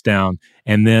butts down,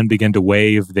 and then begin to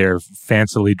wave their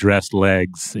fancily dressed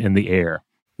legs in the air.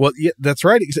 Well, yeah, that's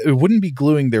right. It wouldn't be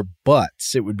gluing their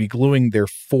butts. It would be gluing their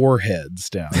foreheads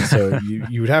down. So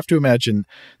you would have to imagine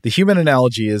the human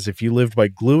analogy is if you lived by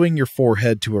gluing your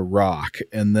forehead to a rock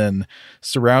and then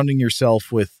surrounding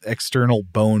yourself with external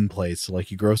bone plates,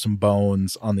 like you grow some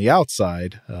bones on the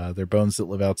outside, they're bones that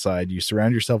live outside. You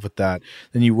surround yourself with that.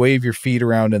 Then you wave your feet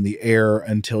around in the air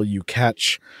until you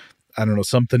catch, I don't know,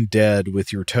 something dead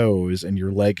with your toes and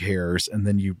your leg hairs, and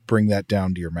then you bring that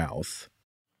down to your mouth.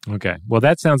 Okay. Well,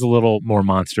 that sounds a little more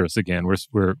monstrous again.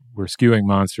 We're skewing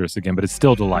monstrous again, but it's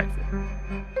still delightful.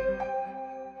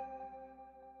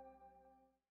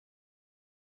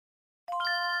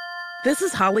 This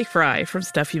is Holly Fry from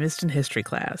Stuff You Missed in History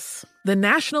Class. The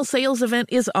national sales event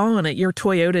is on at your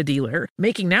Toyota dealer,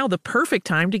 making now the perfect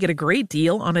time to get a great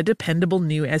deal on a dependable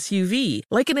new SUV,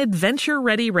 like an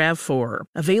adventure-ready RAV4.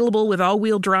 Available with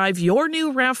all-wheel drive, your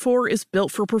new RAV4 is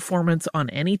built for performance on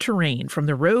any terrain, from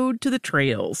the road to the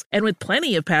trails. And with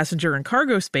plenty of passenger and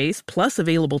cargo space, plus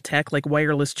available tech like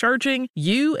wireless charging,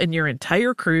 you and your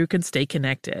entire crew can stay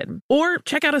connected. Or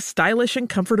check out a stylish and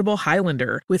comfortable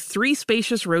Highlander with 3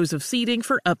 spacious rows of seating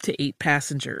for up to 8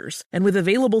 passengers. And with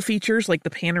available features like the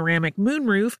panoramic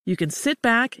moonroof, you can sit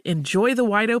back, enjoy the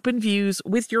wide-open views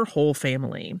with your whole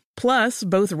family. Plus,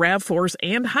 both RAV4s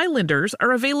and Highlanders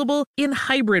are available in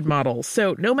hybrid models,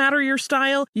 so no matter your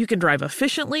style, you can drive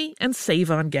efficiently and save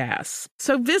on gas.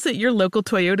 So visit your local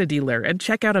Toyota dealer and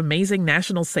check out amazing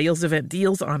national sales event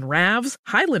deals on RAVs,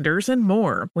 Highlanders, and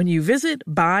more when you visit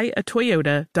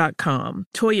buyatoyota.com.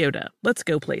 Toyota, let's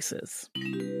go places.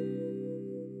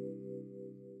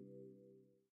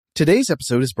 Today's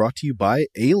episode is brought to you by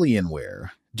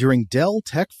Alienware. During Dell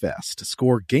Tech Fest,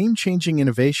 score game-changing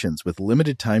innovations with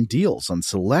limited-time deals on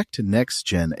select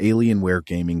next-gen Alienware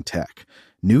gaming tech.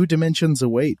 New dimensions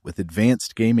await with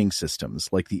advanced gaming systems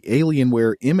like the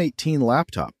Alienware M18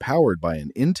 laptop powered by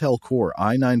an Intel Core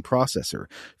i9 processor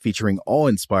featuring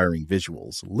awe-inspiring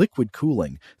visuals, liquid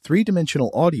cooling, 3-dimensional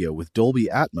audio with Dolby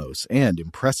Atmos, and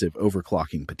impressive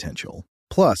overclocking potential.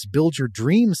 Plus, build your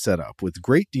dream setup with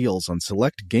great deals on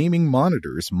select gaming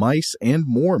monitors, mice, and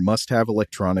more must-have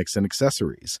electronics and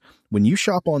accessories. When you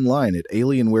shop online at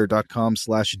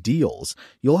alienware.com/deals,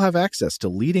 you'll have access to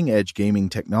leading-edge gaming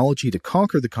technology to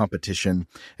conquer the competition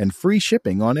and free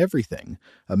shipping on everything.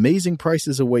 Amazing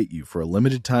prices await you for a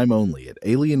limited time only at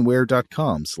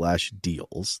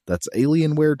alienware.com/deals. That's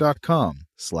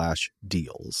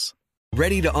alienware.com/deals.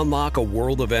 Ready to unlock a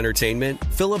world of entertainment?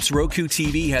 Philips Roku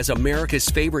TV has America's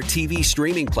favorite TV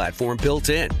streaming platform built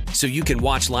in, so you can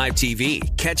watch live TV,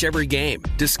 catch every game,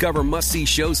 discover must-see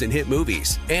shows and hit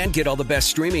movies, and get all the best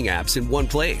streaming apps in one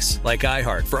place, like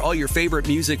iHeart for all your favorite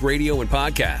music, radio, and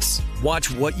podcasts.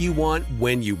 Watch what you want,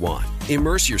 when you want.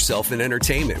 Immerse yourself in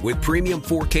entertainment with premium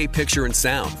 4K picture and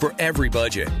sound for every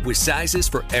budget, with sizes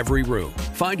for every room.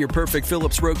 Find your perfect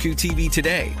Philips Roku TV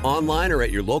today, online or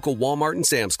at your local Walmart and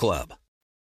Sam's Club.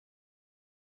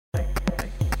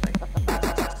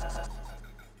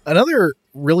 Another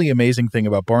really amazing thing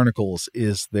about barnacles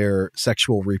is their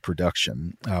sexual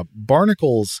reproduction.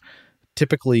 Barnacles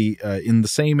typically in the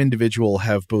same individual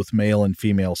have both male and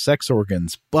female sex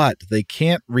organs, but they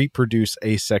can't reproduce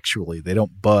asexually. They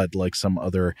don't bud like some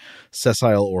other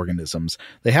sessile organisms.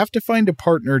 They have to find a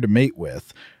partner to mate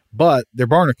with, but they're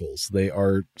barnacles. They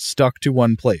are stuck to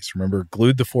one place. Remember,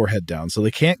 glued the forehead down, so they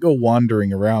can't go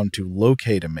wandering around to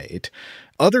locate a mate.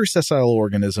 Other sessile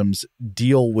organisms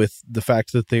deal with the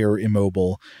fact that they are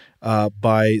immobile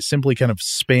by simply kind of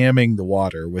spamming the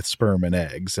water with sperm and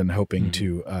eggs and hoping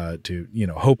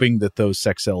hoping that those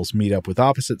sex cells meet up with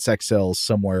opposite sex cells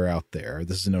somewhere out there.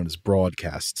 This is known as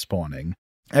broadcast spawning.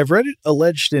 I've read it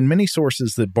alleged in many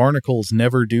sources that barnacles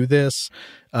never do this.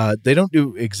 They don't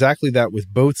do exactly that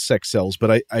with both sex cells,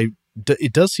 but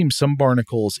it does seem some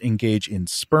barnacles engage in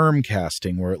sperm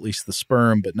casting, where at least the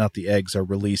sperm, but not the eggs, are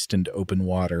released into open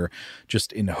water,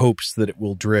 just in hopes that it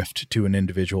will drift to an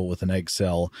individual with an egg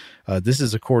cell. This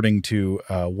is according to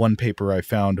one paper I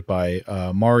found by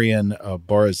Marian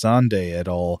Barazande et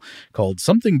al. Called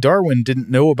 "Something Darwin Didn't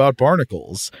Know About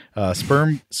Barnacles: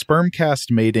 Sperm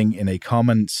Cast Mating in a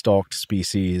Common Stalked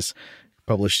Species,"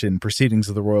 published in Proceedings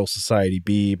of the Royal Society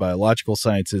B, Biological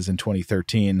Sciences in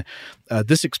 2013.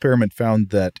 This experiment found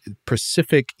that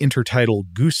Pacific intertidal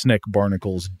gooseneck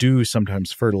barnacles do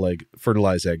sometimes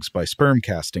fertilize eggs by sperm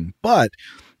casting, but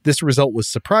this result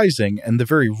was surprising, and the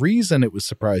very reason it was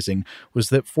surprising was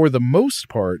that for the most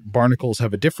part, barnacles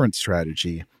have a different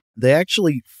strategy. They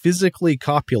actually physically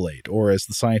copulate, or as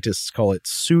the scientists call it,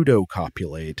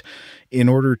 pseudo-copulate, in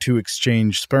order to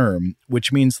exchange sperm,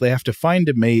 which means they have to find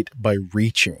a mate by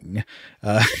reaching.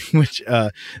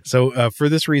 For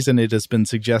this reason, it has been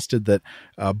suggested that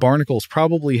barnacles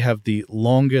probably have the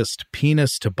longest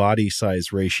penis-to-body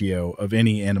size ratio of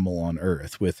any animal on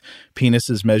Earth, with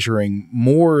penises measuring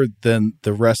more than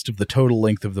the rest of the total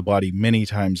length of the body many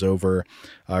times over.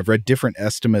 I've read different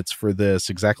estimates for this.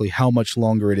 Exactly how much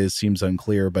longer it is seems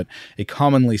unclear, but a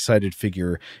commonly cited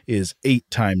figure is 8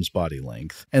 times body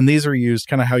length. And these are used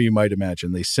kind of how you might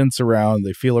imagine. They sense around,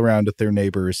 they feel around at their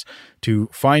neighbors to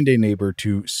find a neighbor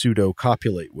to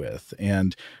pseudo-copulate with.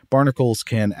 And barnacles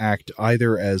can act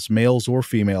either as males or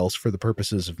females for the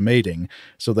purposes of mating.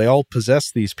 So they all possess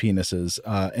these penises,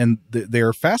 and they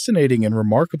are fascinating and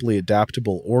remarkably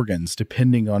adaptable organs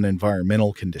depending on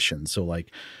environmental conditions. So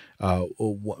like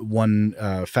one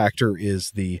factor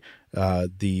is the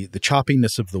the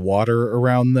choppiness of the water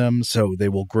around them. So they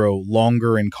will grow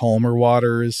longer in calmer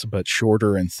waters, but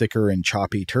shorter and thicker in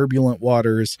choppy, turbulent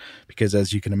waters, because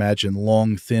as you can imagine,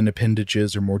 long, thin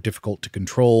appendages are more difficult to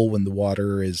control when the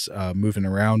water is moving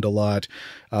around a lot.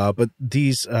 But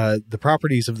the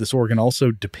properties of this organ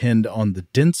also depend on the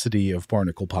density of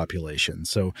barnacle population.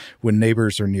 So when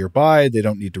neighbors are nearby, they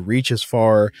don't need to reach as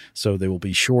far, so they will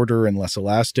be shorter and less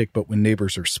elastic. But when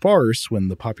neighbors are sparse, when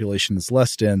the population is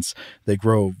less dense, they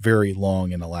grow very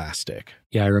long and elastic.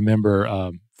 Yeah, I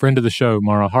remember friend of the show,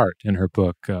 Mara Hart, in her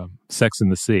book, Sex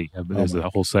and the Sea. There's a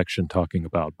whole section talking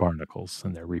about barnacles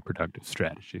and their reproductive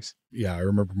strategies. Yeah, I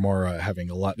remember Mara having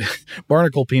a lot.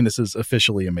 Barnacle penis is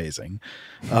officially amazing.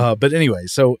 But anyway,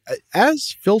 so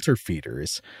as filter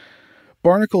feeders,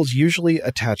 barnacles usually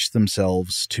attach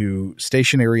themselves to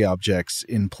stationary objects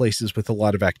in places with a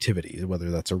lot of activity, whether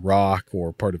that's a rock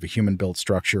or part of a human-built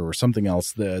structure or something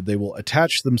else. They will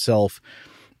attach themselves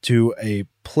to a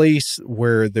place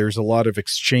where there's a lot of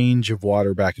exchange of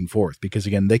water back and forth, because,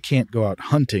 again, they can't go out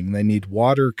hunting. They need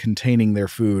water containing their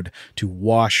food to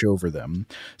wash over them.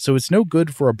 So it's no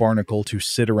good for a barnacle to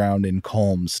sit around in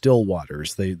calm, still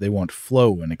waters. They want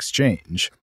flow and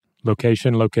exchange.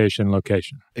 Location, location,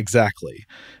 location. Exactly.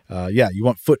 You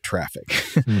want foot traffic.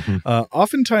 Mm-hmm.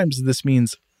 Oftentimes this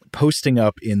means posting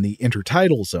up in the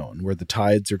intertidal zone where the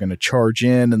tides are going to charge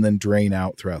in and then drain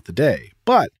out throughout the day.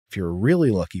 But if you're a really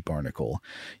lucky barnacle,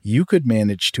 you could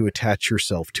manage to attach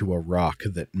yourself to a rock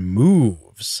that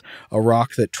moves, a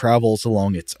rock that travels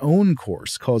along its own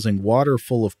course, causing water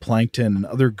full of plankton and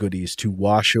other goodies to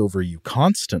wash over you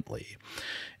constantly.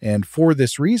 And for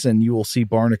this reason, you will see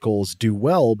barnacles do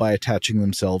well by attaching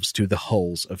themselves to the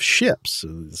hulls of ships. So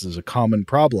this is a common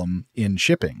problem in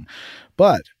shipping.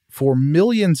 But for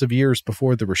millions of years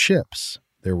before there were ships,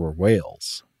 there were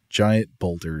whales, giant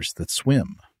boulders that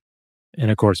swim. And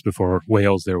of course, before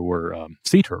whales, there were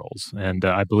sea turtles. And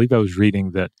I believe I was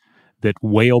reading that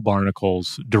whale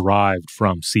barnacles derived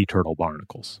from sea turtle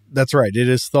barnacles. That's right. It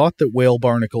is thought that whale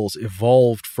barnacles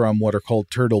evolved from what are called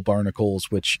turtle barnacles,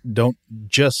 which don't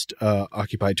just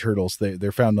occupy turtles.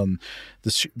 They're found on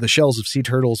the shells of sea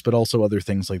turtles, but also other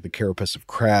things like the carapace of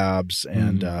crabs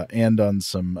and on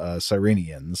some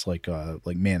sirenians like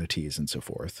manatees and so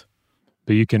forth.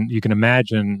 But you can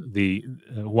imagine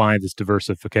why this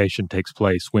diversification takes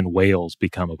place when whales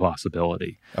become a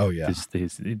possibility. Oh, yeah.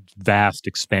 These vast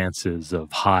expanses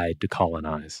of hide to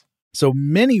colonize. So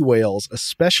many whales,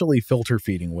 especially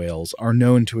filter-feeding whales, are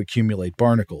known to accumulate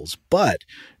barnacles, but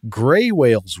gray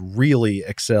whales really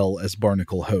excel as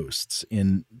barnacle hosts.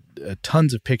 In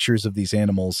tons of pictures of these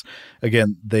animals,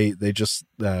 again, they just,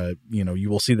 you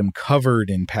will see them covered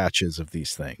in patches of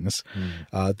these things.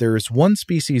 There's one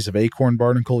species of acorn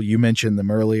barnacle, you mentioned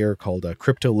them earlier, called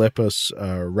Cryptolepis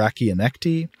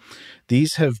rachionecti.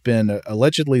 These have been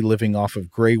allegedly living off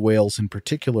of gray whales in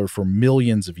particular for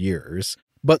millions of years.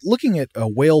 But looking at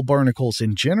whale barnacles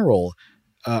in general,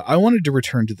 I wanted to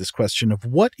return to this question of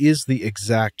what is the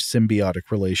exact symbiotic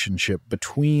relationship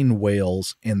between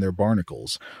whales and their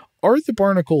barnacles? Are the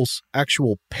barnacles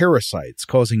actual parasites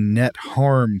causing net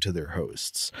harm to their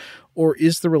hosts? Or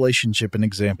is the relationship an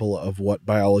example of what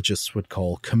biologists would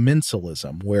call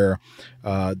commensalism, where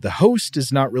the host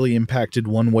is not really impacted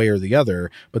one way or the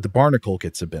other, but the barnacle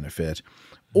gets a benefit?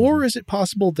 Or is it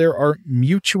possible there are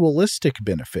mutualistic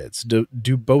benefits?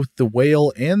 Do both the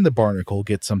whale and the barnacle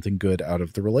get something good out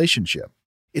of the relationship?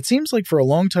 It seems like for a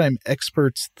long time,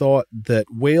 experts thought that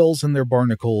whales and their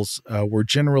barnacles were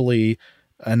generally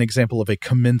an example of a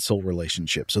commensal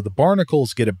relationship. So the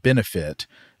barnacles get a benefit,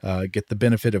 get the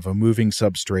benefit of a moving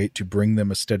substrate to bring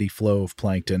them a steady flow of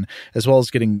plankton, as well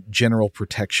as getting general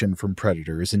protection from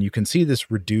predators. And you can see this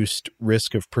reduced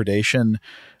risk of predation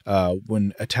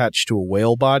when attached to a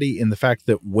whale body in the fact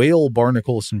that whale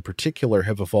barnacles in particular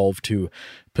have evolved to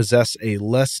possess a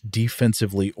less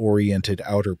defensively oriented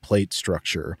outer plate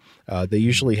structure. They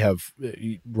usually have,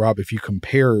 Rob, if you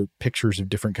compare pictures of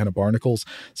different kind of barnacles,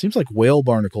 it seems like whale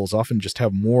barnacles often just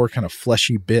have more kind of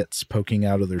fleshy bits poking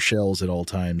out of their shells at all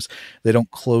times. They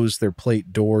don't close their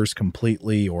plate doors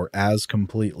completely or as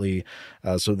completely.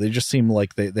 So they just seem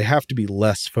like they have to be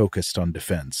less focused on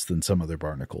defense than some other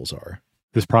barnacles are.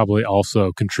 This probably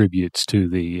also contributes to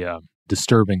the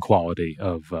disturbing quality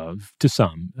of,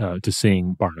 to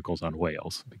seeing barnacles on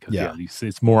whales, because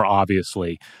it's more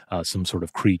obviously some sort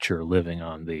of creature living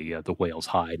on the whale's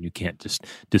hide, and you can't just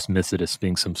dismiss it as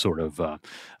being some sort of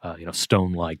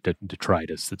stone-like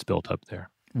detritus that's built up there.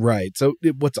 Right. So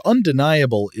what's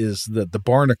undeniable is that the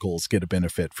barnacles get a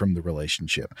benefit from the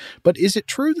relationship. But is it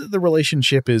true that the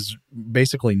relationship is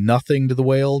basically nothing to the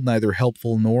whale, neither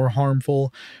helpful nor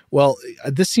harmful? Well,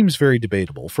 this seems very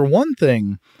debatable. For one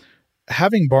thing,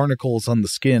 having barnacles on the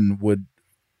skin would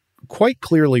quite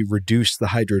clearly reduce the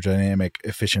hydrodynamic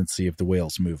efficiency of the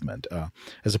whale's movement.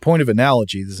 As a point of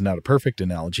analogy, this is not a perfect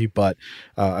analogy, but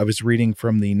I was reading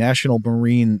from the National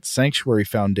Marine Sanctuary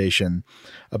Foundation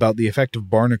about the effect of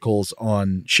barnacles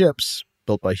on ships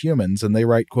built by humans, and they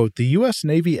write, quote, "The U.S.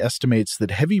 Navy estimates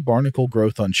that heavy barnacle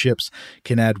growth on ships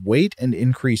can add weight and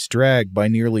increase drag by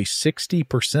nearly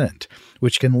 60%,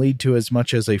 which can lead to as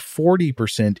much as a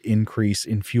 40% increase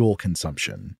in fuel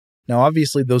consumption." Now,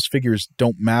 obviously, those figures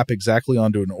don't map exactly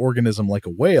onto an organism like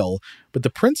a whale, but the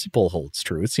principle holds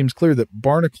true. It seems clear that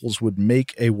barnacles would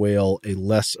make a whale a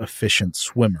less efficient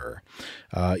swimmer,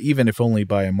 even if only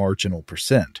by a marginal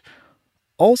percent.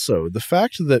 Also, the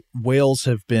fact that whales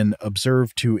have been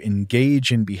observed to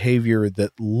engage in behavior that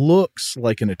looks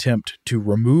like an attempt to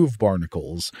remove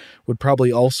barnacles would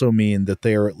probably also mean that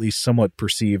they are at least somewhat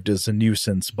perceived as a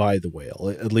nuisance by the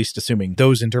whale, at least assuming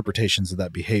those interpretations of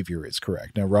that behavior is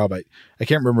correct. Now, Rob, I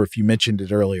can't remember if you mentioned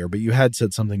it earlier, but you had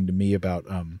said something to me about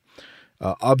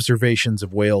observations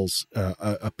of whales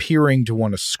appearing to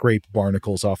want to scrape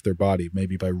barnacles off their body,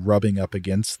 maybe by rubbing up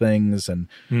against things, and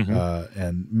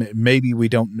maybe we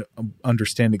don't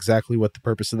understand exactly what the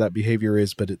purpose of that behavior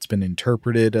is, but it's been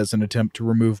interpreted as an attempt to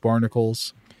remove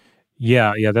barnacles.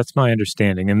 Yeah, that's my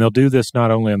understanding. And they'll do this not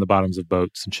only on the bottoms of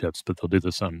boats and ships, but they'll do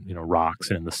this on rocks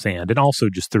and in the sand, and also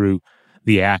just through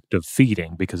the act of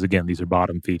feeding, because again, these are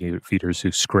bottom feeders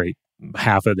who scrape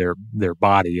half of their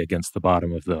body against the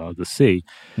bottom of the sea.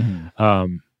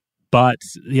 But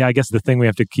yeah, I guess the thing we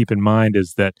have to keep in mind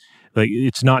is that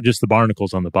it's not just the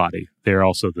barnacles on the body. They're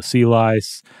also the sea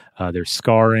lice. There's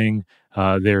scarring.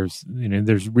 There's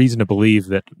reason to believe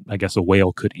that I guess a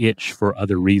whale could itch for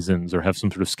other reasons or have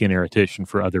some sort of skin irritation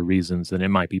for other reasons, and it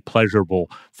might be pleasurable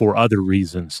for other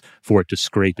reasons for it to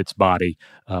scrape its body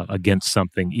against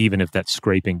something, even if that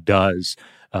scraping does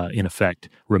in effect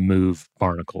remove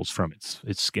barnacles from its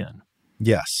skin.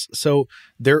 Yes. So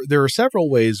there are several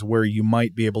ways where you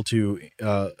might be able to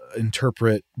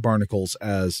interpret barnacles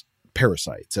as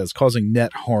parasites, as causing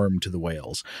net harm to the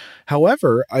whales.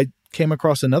 However, I came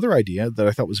across another idea that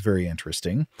I thought was very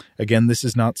interesting. Again, this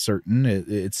is not certain.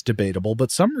 It's debatable,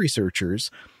 but some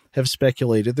researchers have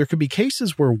speculated there could be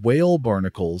cases where whale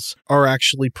barnacles are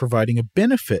actually providing a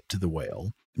benefit to the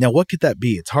whale. Now, what could that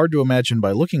be? It's hard to imagine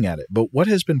by looking at it, but what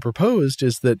has been proposed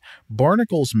is that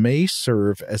barnacles may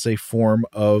serve as a form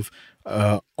of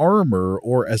armor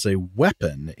or as a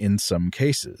weapon in some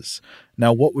cases.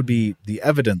 Now, what would be the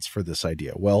evidence for this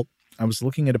idea? Well, I was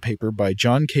looking at a paper by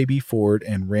John K.B. Ford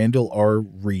and Randall R.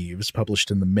 Reeves,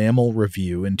 published in the Mammal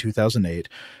Review in 2008,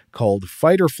 called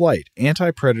Fight or Flight: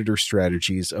 Anti-Predator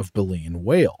Strategies of Baleen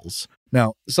Whales.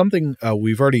 Now, something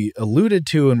we've already alluded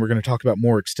to and we're going to talk about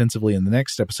more extensively in the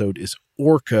next episode is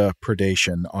orca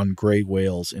predation on gray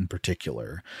whales in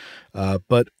particular.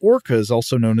 But orcas,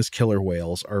 also known as killer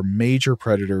whales, are major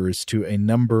predators to a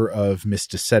number of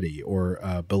Mysticeti,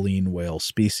 or baleen whale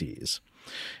species.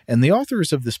 And the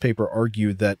authors of this paper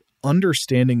argue that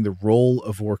understanding the role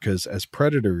of orcas as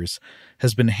predators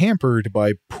has been hampered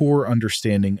by poor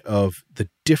understanding of the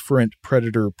different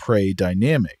predator-prey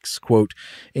dynamics, quote,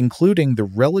 including the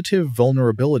relative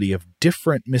vulnerability of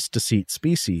different Mysticeti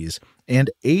species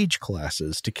and age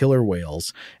classes to killer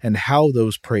whales and how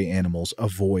those prey animals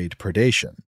avoid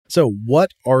predation. So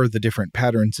what are the different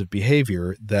patterns of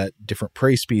behavior that different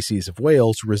prey species of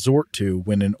whales resort to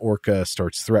when an orca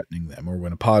starts threatening them, or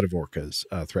when a pod of orcas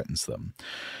threatens them?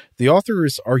 The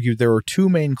authors argue there are two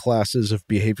main classes of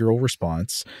behavioral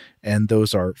response, and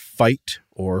those are fight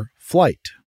or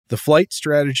flight. The flight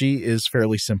strategy is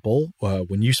fairly simple.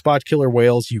 When you spot killer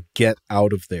whales, you get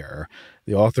out of there.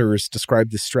 The authors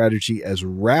describe this strategy as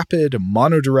rapid,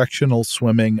 monodirectional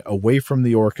swimming away from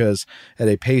the orcas at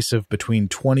a pace of between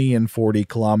 20 and 40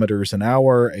 kilometers an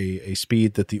hour, a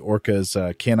speed that the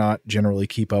orcas cannot generally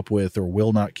keep up with or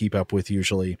will not keep up with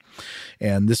usually.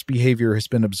 And this behavior has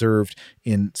been observed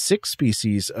in 6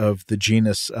 species of the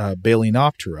genus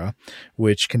Balaenoptera,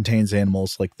 which contains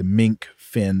animals like the mink,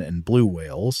 fin, and blue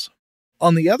whales.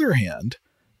 On the other hand,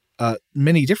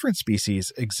 many different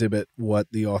species exhibit what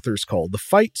the authors call the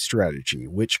fight strategy,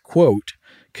 which, quote,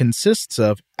 consists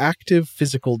of active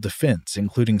physical defense,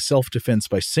 including self-defense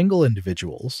by single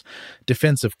individuals,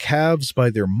 defense of calves by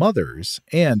their mothers,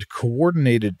 and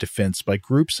coordinated defense by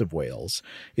groups of whales.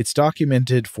 It's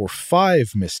documented for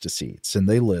 5 mysticetes, and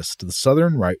they list the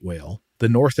southern right whale, the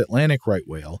North Atlantic right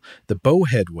whale, the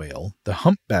bowhead whale, the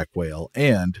humpback whale,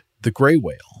 and the gray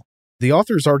whale. The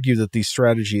authors argue that these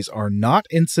strategies are not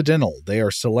incidental. They are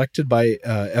selected by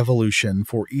evolution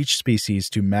for each species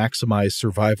to maximize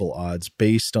survival odds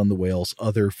based on the whale's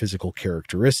other physical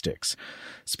characteristics.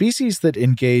 Species that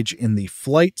engage in the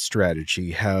flight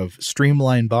strategy have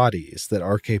streamlined bodies that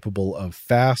are capable of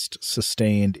fast,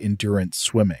 sustained endurance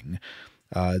swimming.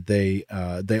 They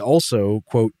also,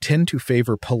 quote, tend to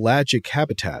favor pelagic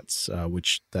habitats,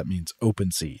 which that means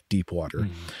open sea, deep water,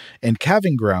 and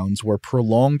calving grounds where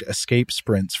prolonged escape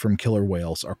sprints from killer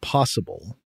whales are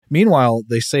possible. Meanwhile,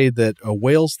 they say that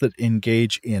whales that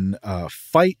engage in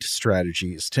fight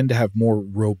strategies tend to have more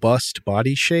robust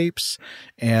body shapes,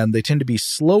 and they tend to be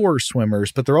slower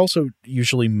swimmers, but they're also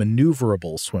usually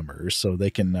maneuverable swimmers. So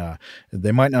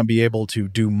they might not be able to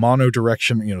do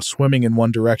monodirection, swimming in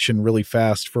one direction really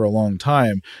fast for a long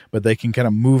time, but they can kind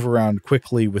of move around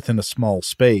quickly within a small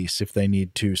space if they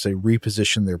need to, say,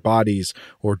 reposition their bodies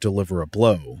or deliver a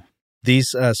blow.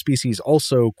 These species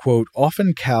also, quote,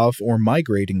 often calve or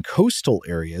migrate in coastal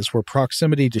areas where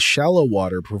proximity to shallow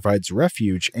water provides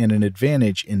refuge and an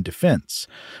advantage in defense.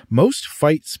 Most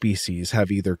fight species have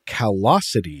either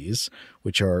callosities,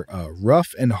 which are rough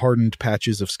and hardened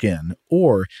patches of skin,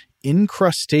 or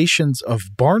incrustations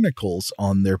of barnacles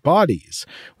on their bodies,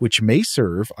 which may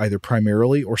serve either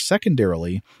primarily or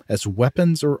secondarily as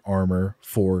weapons or armor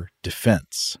for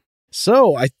defense.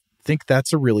 So I think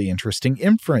that's a really interesting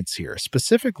inference here.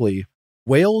 Specifically,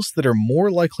 whales that are more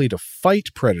likely to fight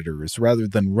predators rather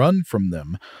than run from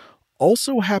them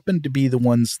also happen to be the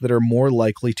ones that are more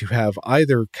likely to have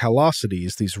either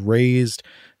callosities, these raised,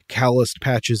 calloused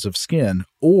patches of skin,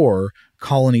 or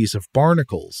colonies of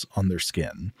barnacles on their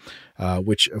skin,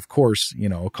 which, of course,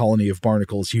 a colony of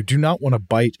barnacles, you do not want to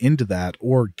bite into that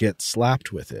or get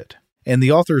slapped with it. And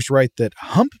the authors write that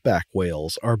humpback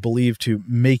whales are believed to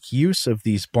make use of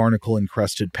these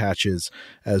barnacle-encrusted patches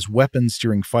as weapons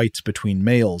during fights between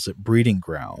males at breeding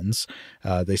grounds.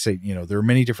 They say, there are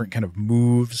many different kind of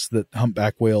moves that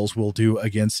humpback whales will do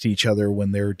against each other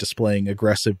when they're displaying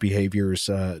aggressive behaviors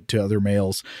to other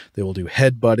males. They will do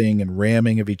headbutting and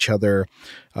ramming of each other,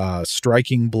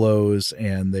 striking blows,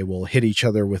 and they will hit each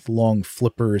other with long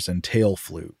flippers and tail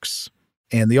flukes.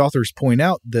 And the authors point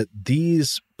out that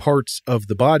these parts of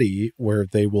the body where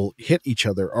they will hit each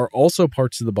other are also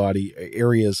parts of the body,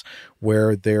 areas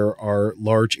where there are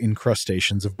large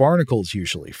incrustations of barnacles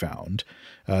usually found.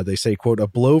 They say, quote, a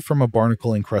blow from a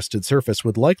barnacle-encrusted surface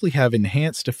would likely have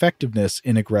enhanced effectiveness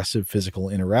in aggressive physical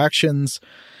interactions.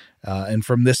 And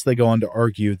from this, they go on to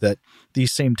argue that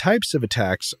these same types of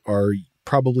attacks are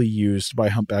probably used by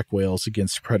humpback whales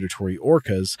against predatory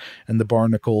orcas, and the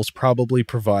barnacles probably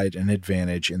provide an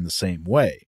advantage in the same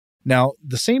way. Now,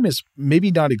 the same is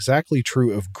maybe not exactly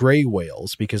true of gray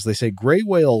whales, because they say gray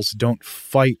whales don't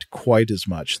fight quite as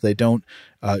much. They don't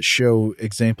show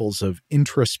examples of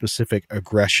intraspecific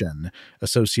aggression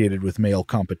associated with male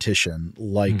competition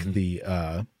like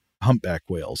the humpback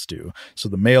whales do. So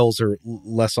the males are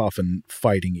less often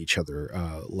fighting each other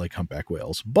like humpback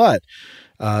whales. But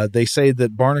they say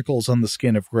that barnacles on the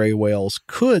skin of gray whales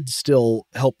could still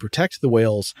help protect the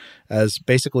whales as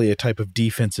basically a type of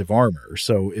defensive armor.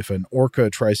 So if an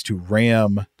orca tries to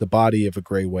ram the body of a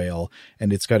gray whale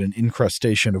and it's got an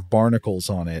incrustation of barnacles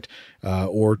on it,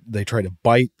 or they try to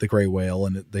bite the gray whale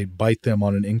and they bite them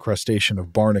on an incrustation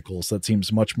of barnacles, that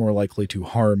seems much more likely to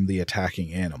harm the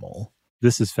attacking animal.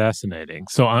 This is fascinating.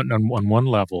 So on one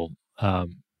level,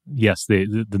 yes,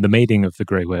 the mating of the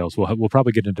gray whales, we'll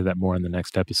probably get into that more in the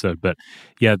next episode. But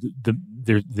yeah,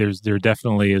 there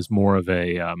definitely is more of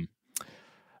a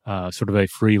sort of a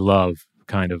free love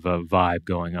kind of a vibe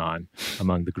going on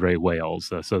among the gray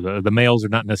whales. So the males are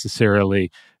not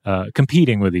necessarily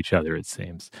competing with each other, it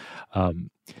seems.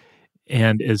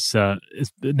 And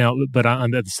now, but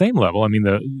on the same level, I mean,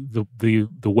 the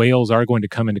whales are going to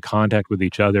come into contact with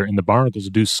each other, and the barnacles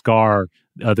do scar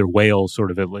other whales,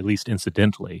 sort of at least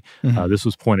incidentally. This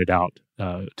was pointed out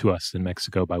to us in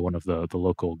Mexico by one of the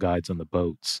local guides on the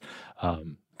boats. Of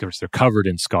course, they're covered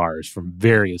in scars from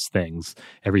various things,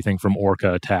 everything from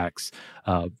orca attacks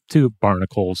to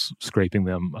barnacles scraping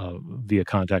them via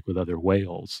contact with other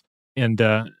whales, and.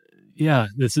 Yeah,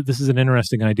 this is an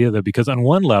interesting idea, though, because on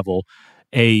one level,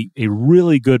 a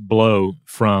really good blow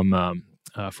from a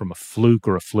fluke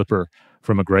or a flipper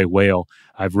from a gray whale,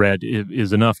 I've read,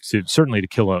 is enough to certainly to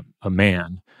kill a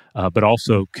man, but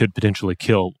also could potentially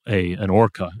kill an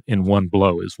orca in one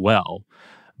blow as well.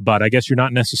 But I guess you're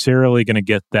not necessarily going to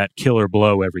get that killer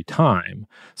blow every time.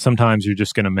 Sometimes you're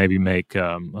just going to maybe make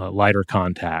a lighter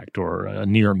contact or a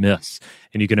near miss.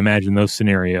 And you can imagine those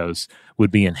scenarios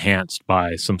would be enhanced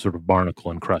by some sort of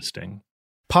barnacle encrusting.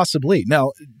 Possibly.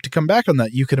 Now, to come back on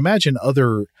that, you could imagine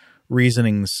other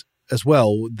reasonings as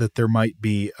well, that there might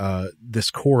be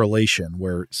this correlation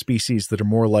where species that are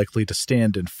more likely to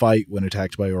stand and fight when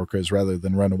attacked by orcas rather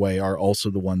than run away are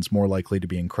also the ones more likely to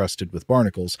be encrusted with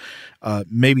barnacles.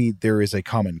 Maybe there is a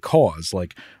common cause,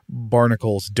 like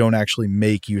barnacles don't actually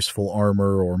make useful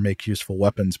armor or make useful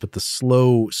weapons, but the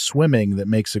slow swimming that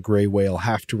makes a gray whale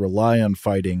have to rely on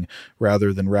fighting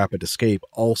rather than rapid escape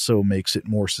also makes it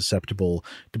more susceptible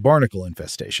to barnacle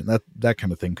infestation. That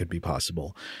kind of thing could be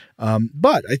possible.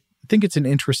 But I think it's an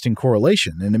interesting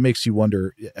correlation, and it makes you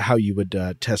wonder how you would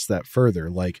test that further.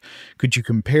 Like, could you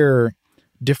compare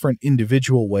different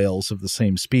individual whales of the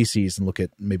same species and look at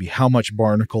maybe how much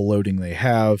barnacle loading they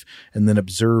have and then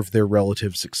observe their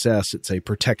relative success at, say,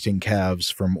 protecting calves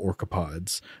from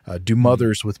orcapods? Do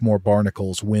mothers with more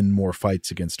barnacles win more fights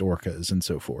against orcas and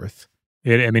so forth?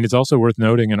 It's also worth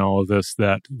noting in all of this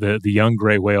that the young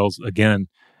gray whales, again,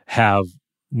 have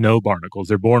no barnacles.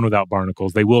 They're born without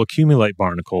barnacles. They will accumulate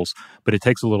barnacles, but it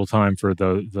takes a little time for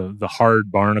the hard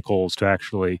barnacles to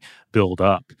actually build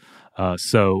up.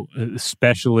 So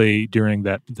especially during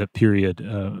that period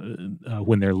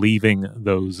when they're leaving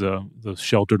those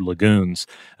sheltered lagoons,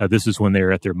 this is when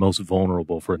they're at their most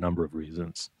vulnerable for a number of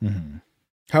reasons. Mm-hmm.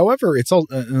 However, it's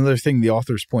another thing the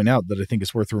authors point out that I think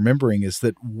is worth remembering is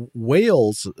that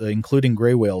whales, including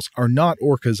gray whales, are not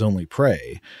orcas' only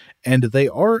prey, and they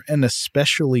are an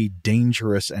especially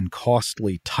dangerous and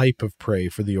costly type of prey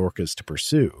for the orcas to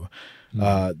pursue.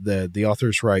 The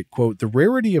authors write, quote, "The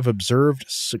rarity of observed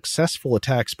successful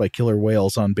attacks by killer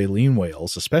whales on baleen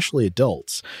whales, especially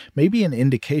adults, may be an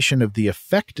indication of the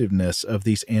effectiveness of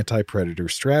these anti-predator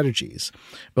strategies.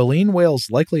 Baleen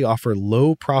whales likely offer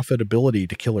low profitability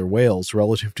to killer whales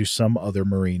relative to some other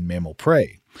marine mammal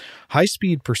prey.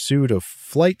 High-speed pursuit of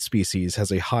flight species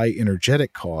has a high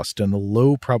energetic cost and a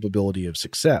low probability of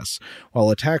success, while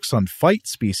attacks on fight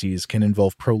species can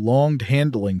involve prolonged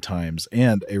handling times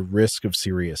and a risk of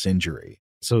serious injury."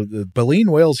 So the baleen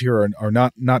whales here are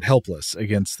not helpless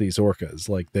against these orcas.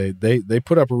 Like they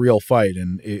put up a real fight,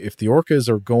 and if the orcas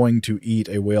are going to eat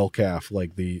a whale calf,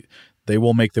 like they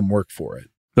will make them work for it.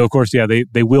 Though, of course, yeah,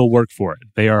 they will work for it.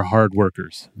 They are hard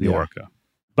workers, the orca.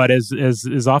 But as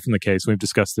is often the case, we've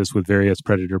discussed this with various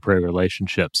predator-prey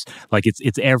relationships, like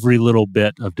it's every little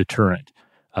bit of deterrent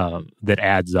that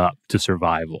adds up to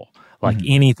survival. Like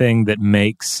anything that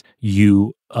makes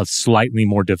you a slightly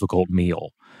more difficult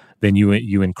meal, then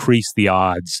you increase the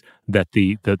odds that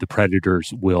the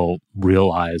predators will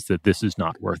realize that this is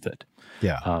not worth it.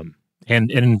 Yeah.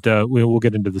 And we'll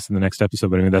get into this in the next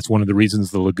episode, but I mean, that's one of the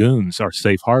reasons the lagoons are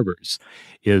safe harbors,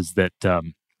 is that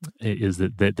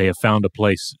they have found a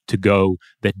place to go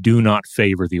that do not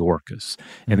favor the orcas.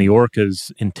 And the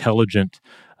orcas, intelligent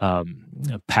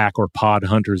pack or pod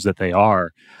hunters that they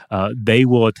are, they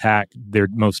will attack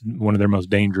one of their most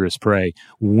dangerous prey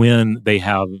when they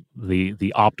have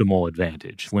the optimal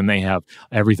advantage, when they have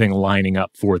everything lining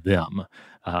up for them.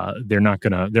 They're not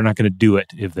gonna do it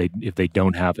if they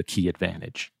don't have a key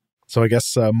advantage. So I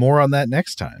guess more on that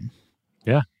next time.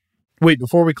 Yeah. Wait,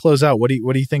 before we close out, what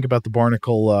do you think about the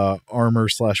barnacle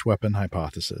armor/weapon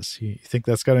hypothesis? You think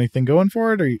that's got anything going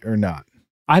for it, or not?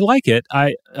 I like it.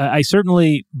 I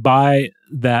certainly buy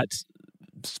that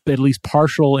at least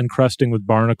partial encrusting with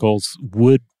barnacles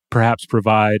would perhaps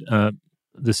provide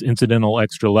this incidental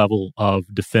extra level of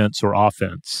defense or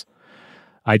offense.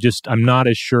 I'm not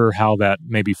as sure how that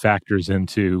maybe factors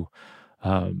into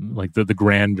like the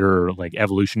grander like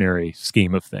evolutionary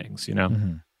scheme of things, you know?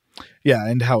 Mm-hmm. Yeah,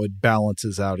 and how it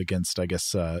balances out against, I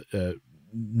guess,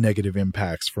 negative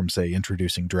impacts from, say,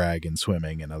 introducing drag in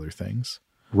swimming and other things.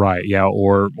 Right. Yeah.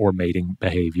 Or mating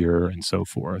behavior and so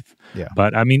forth. Yeah.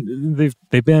 But I mean,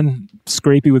 they've been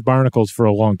scrapey with barnacles for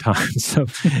a long time, so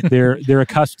they're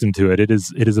accustomed to it. It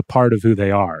is a part of who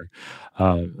they are,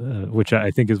 which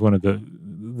I think is one of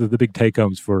the big take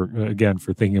homes for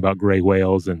thinking about gray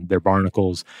whales and their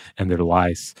barnacles and their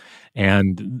lice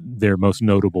and their most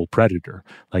notable predator.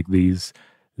 Like these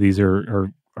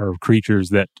are creatures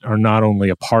that are not only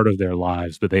a part of their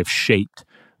lives, but they've shaped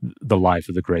the life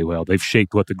of the gray whale. They've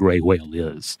shaped what the gray whale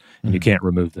is, and you can't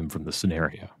remove them from the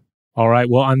scenario. All right.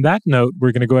 Well, on that note,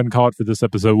 we're going to go ahead and call it for this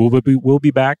episode. We'll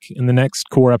be back in the next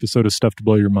core episode of Stuff to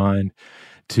Blow Your Mind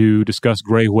to discuss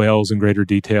gray whales in greater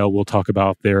detail. We'll talk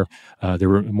about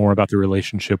more about the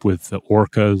relationship with the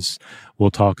orcas.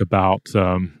 We'll talk about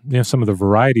some of the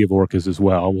variety of orcas as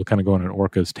well. We'll kind of go on an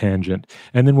orcas tangent,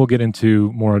 and then we'll get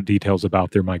into more details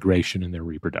about their migration and their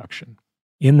reproduction.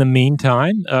 In the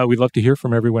meantime, we'd love to hear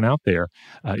from everyone out there.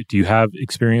 Do you have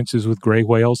experiences with gray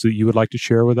whales that you would like to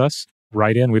share with us?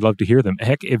 Write in. We'd love to hear them.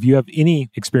 Heck, if you have any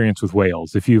experience with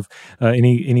whales, if you've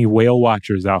any whale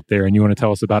watchers out there and you want to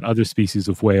tell us about other species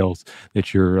of whales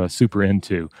that you're super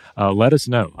into, let us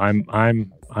know. I'm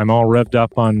all revved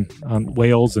up on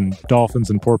whales and dolphins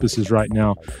and porpoises right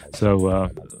now, so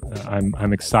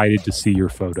I'm excited to see your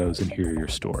photos and hear your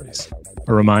stories.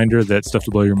 A reminder that Stuff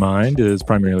to Blow Your Mind is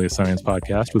primarily a science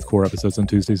podcast with core episodes on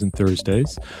Tuesdays and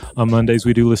Thursdays. On Mondays,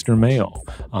 we do listener mail.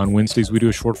 On Wednesdays, we do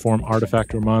a short-form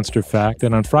artifact or monster fact.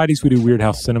 And on Fridays, we do Weird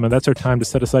House Cinema. That's our time to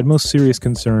set aside most serious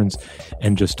concerns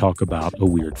and just talk about a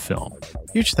weird film.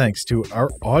 Huge thanks to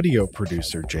our audio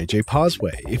producer, JJ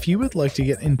Posway. If you would like to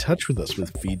get in touch with us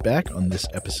with feedback on this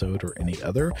episode or any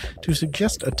other, to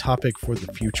suggest a topic for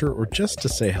the future, or just to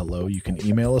say hello, you can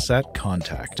email us at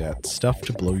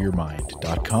contact@stufftoblowyourmind.com.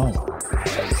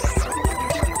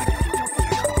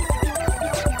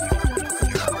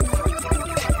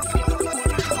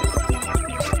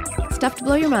 Stuff to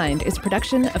Blow Your Mind is a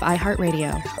production of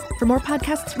iHeartRadio. For more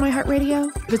podcasts from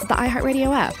iHeartRadio, visit the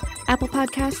iHeartRadio app, Apple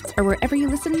Podcasts, or wherever you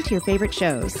listen to your favorite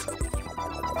shows.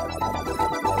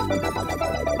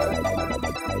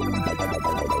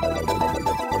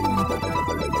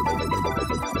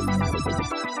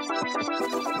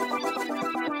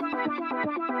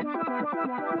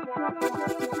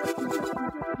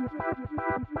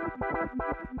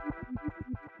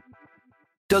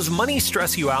 Does money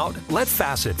stress you out? Let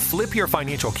Facet flip your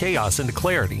financial chaos into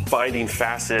clarity. Finding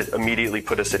Facet immediately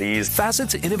put us at ease.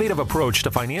 Facet's innovative approach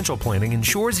to financial planning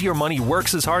ensures your money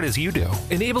works as hard as you do,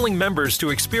 enabling members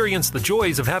to experience the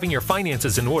joys of having your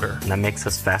finances in order. And that makes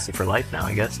us Facet for life now,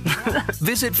 I guess.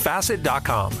 Visit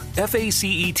Facet.com,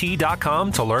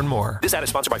 FACET.com to learn more. This ad is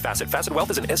sponsored by Facet. Facet Wealth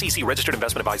is an SEC registered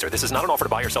investment advisor. This is not an offer to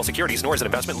buy or sell securities, nor is it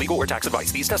investment, legal, or tax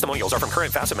advice. These testimonials are from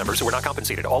current Facet members who are not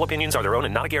compensated. All opinions are their own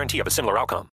and not a guarantee of a similar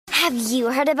outcome. Have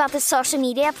you heard about the social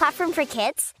media platform for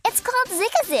kids? It's called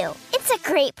Zigazoo. It's a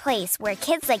great place where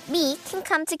kids like me can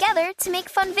come together to make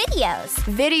fun videos.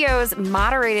 Videos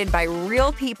moderated by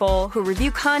real people who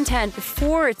review content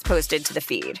before it's posted to the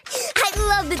feed. I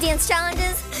love the dance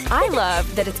challenges. I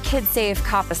love that it's KidSafe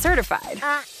COPPA certified.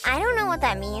 I don't know what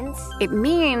that means. It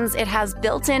means it has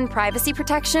built-in privacy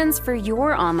protections for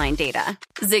your online data.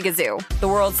 Zigazoo, the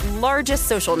world's largest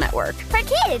social network. For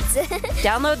kids.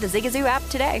 Download the Zigazoo app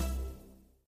today.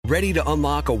 Ready to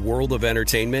unlock a world of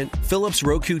entertainment? Philips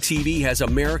Roku TV has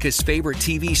America's favorite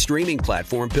TV streaming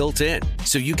platform built in,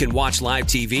 so you can watch live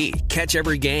TV, catch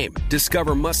every game,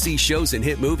 discover must-see shows and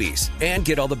hit movies, and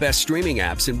get all the best streaming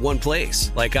apps in one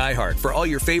place, like iHeart for all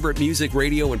your favorite music,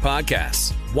 radio, and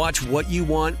podcasts. Watch what you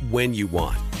want, when you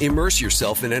want. Immerse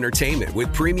yourself in entertainment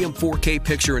with premium 4K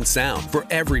picture and sound for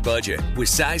every budget, with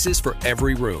sizes for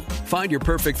every room. Find your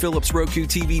perfect Philips Roku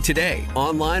TV today,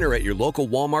 online or at your local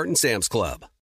Walmart and Sam's Club.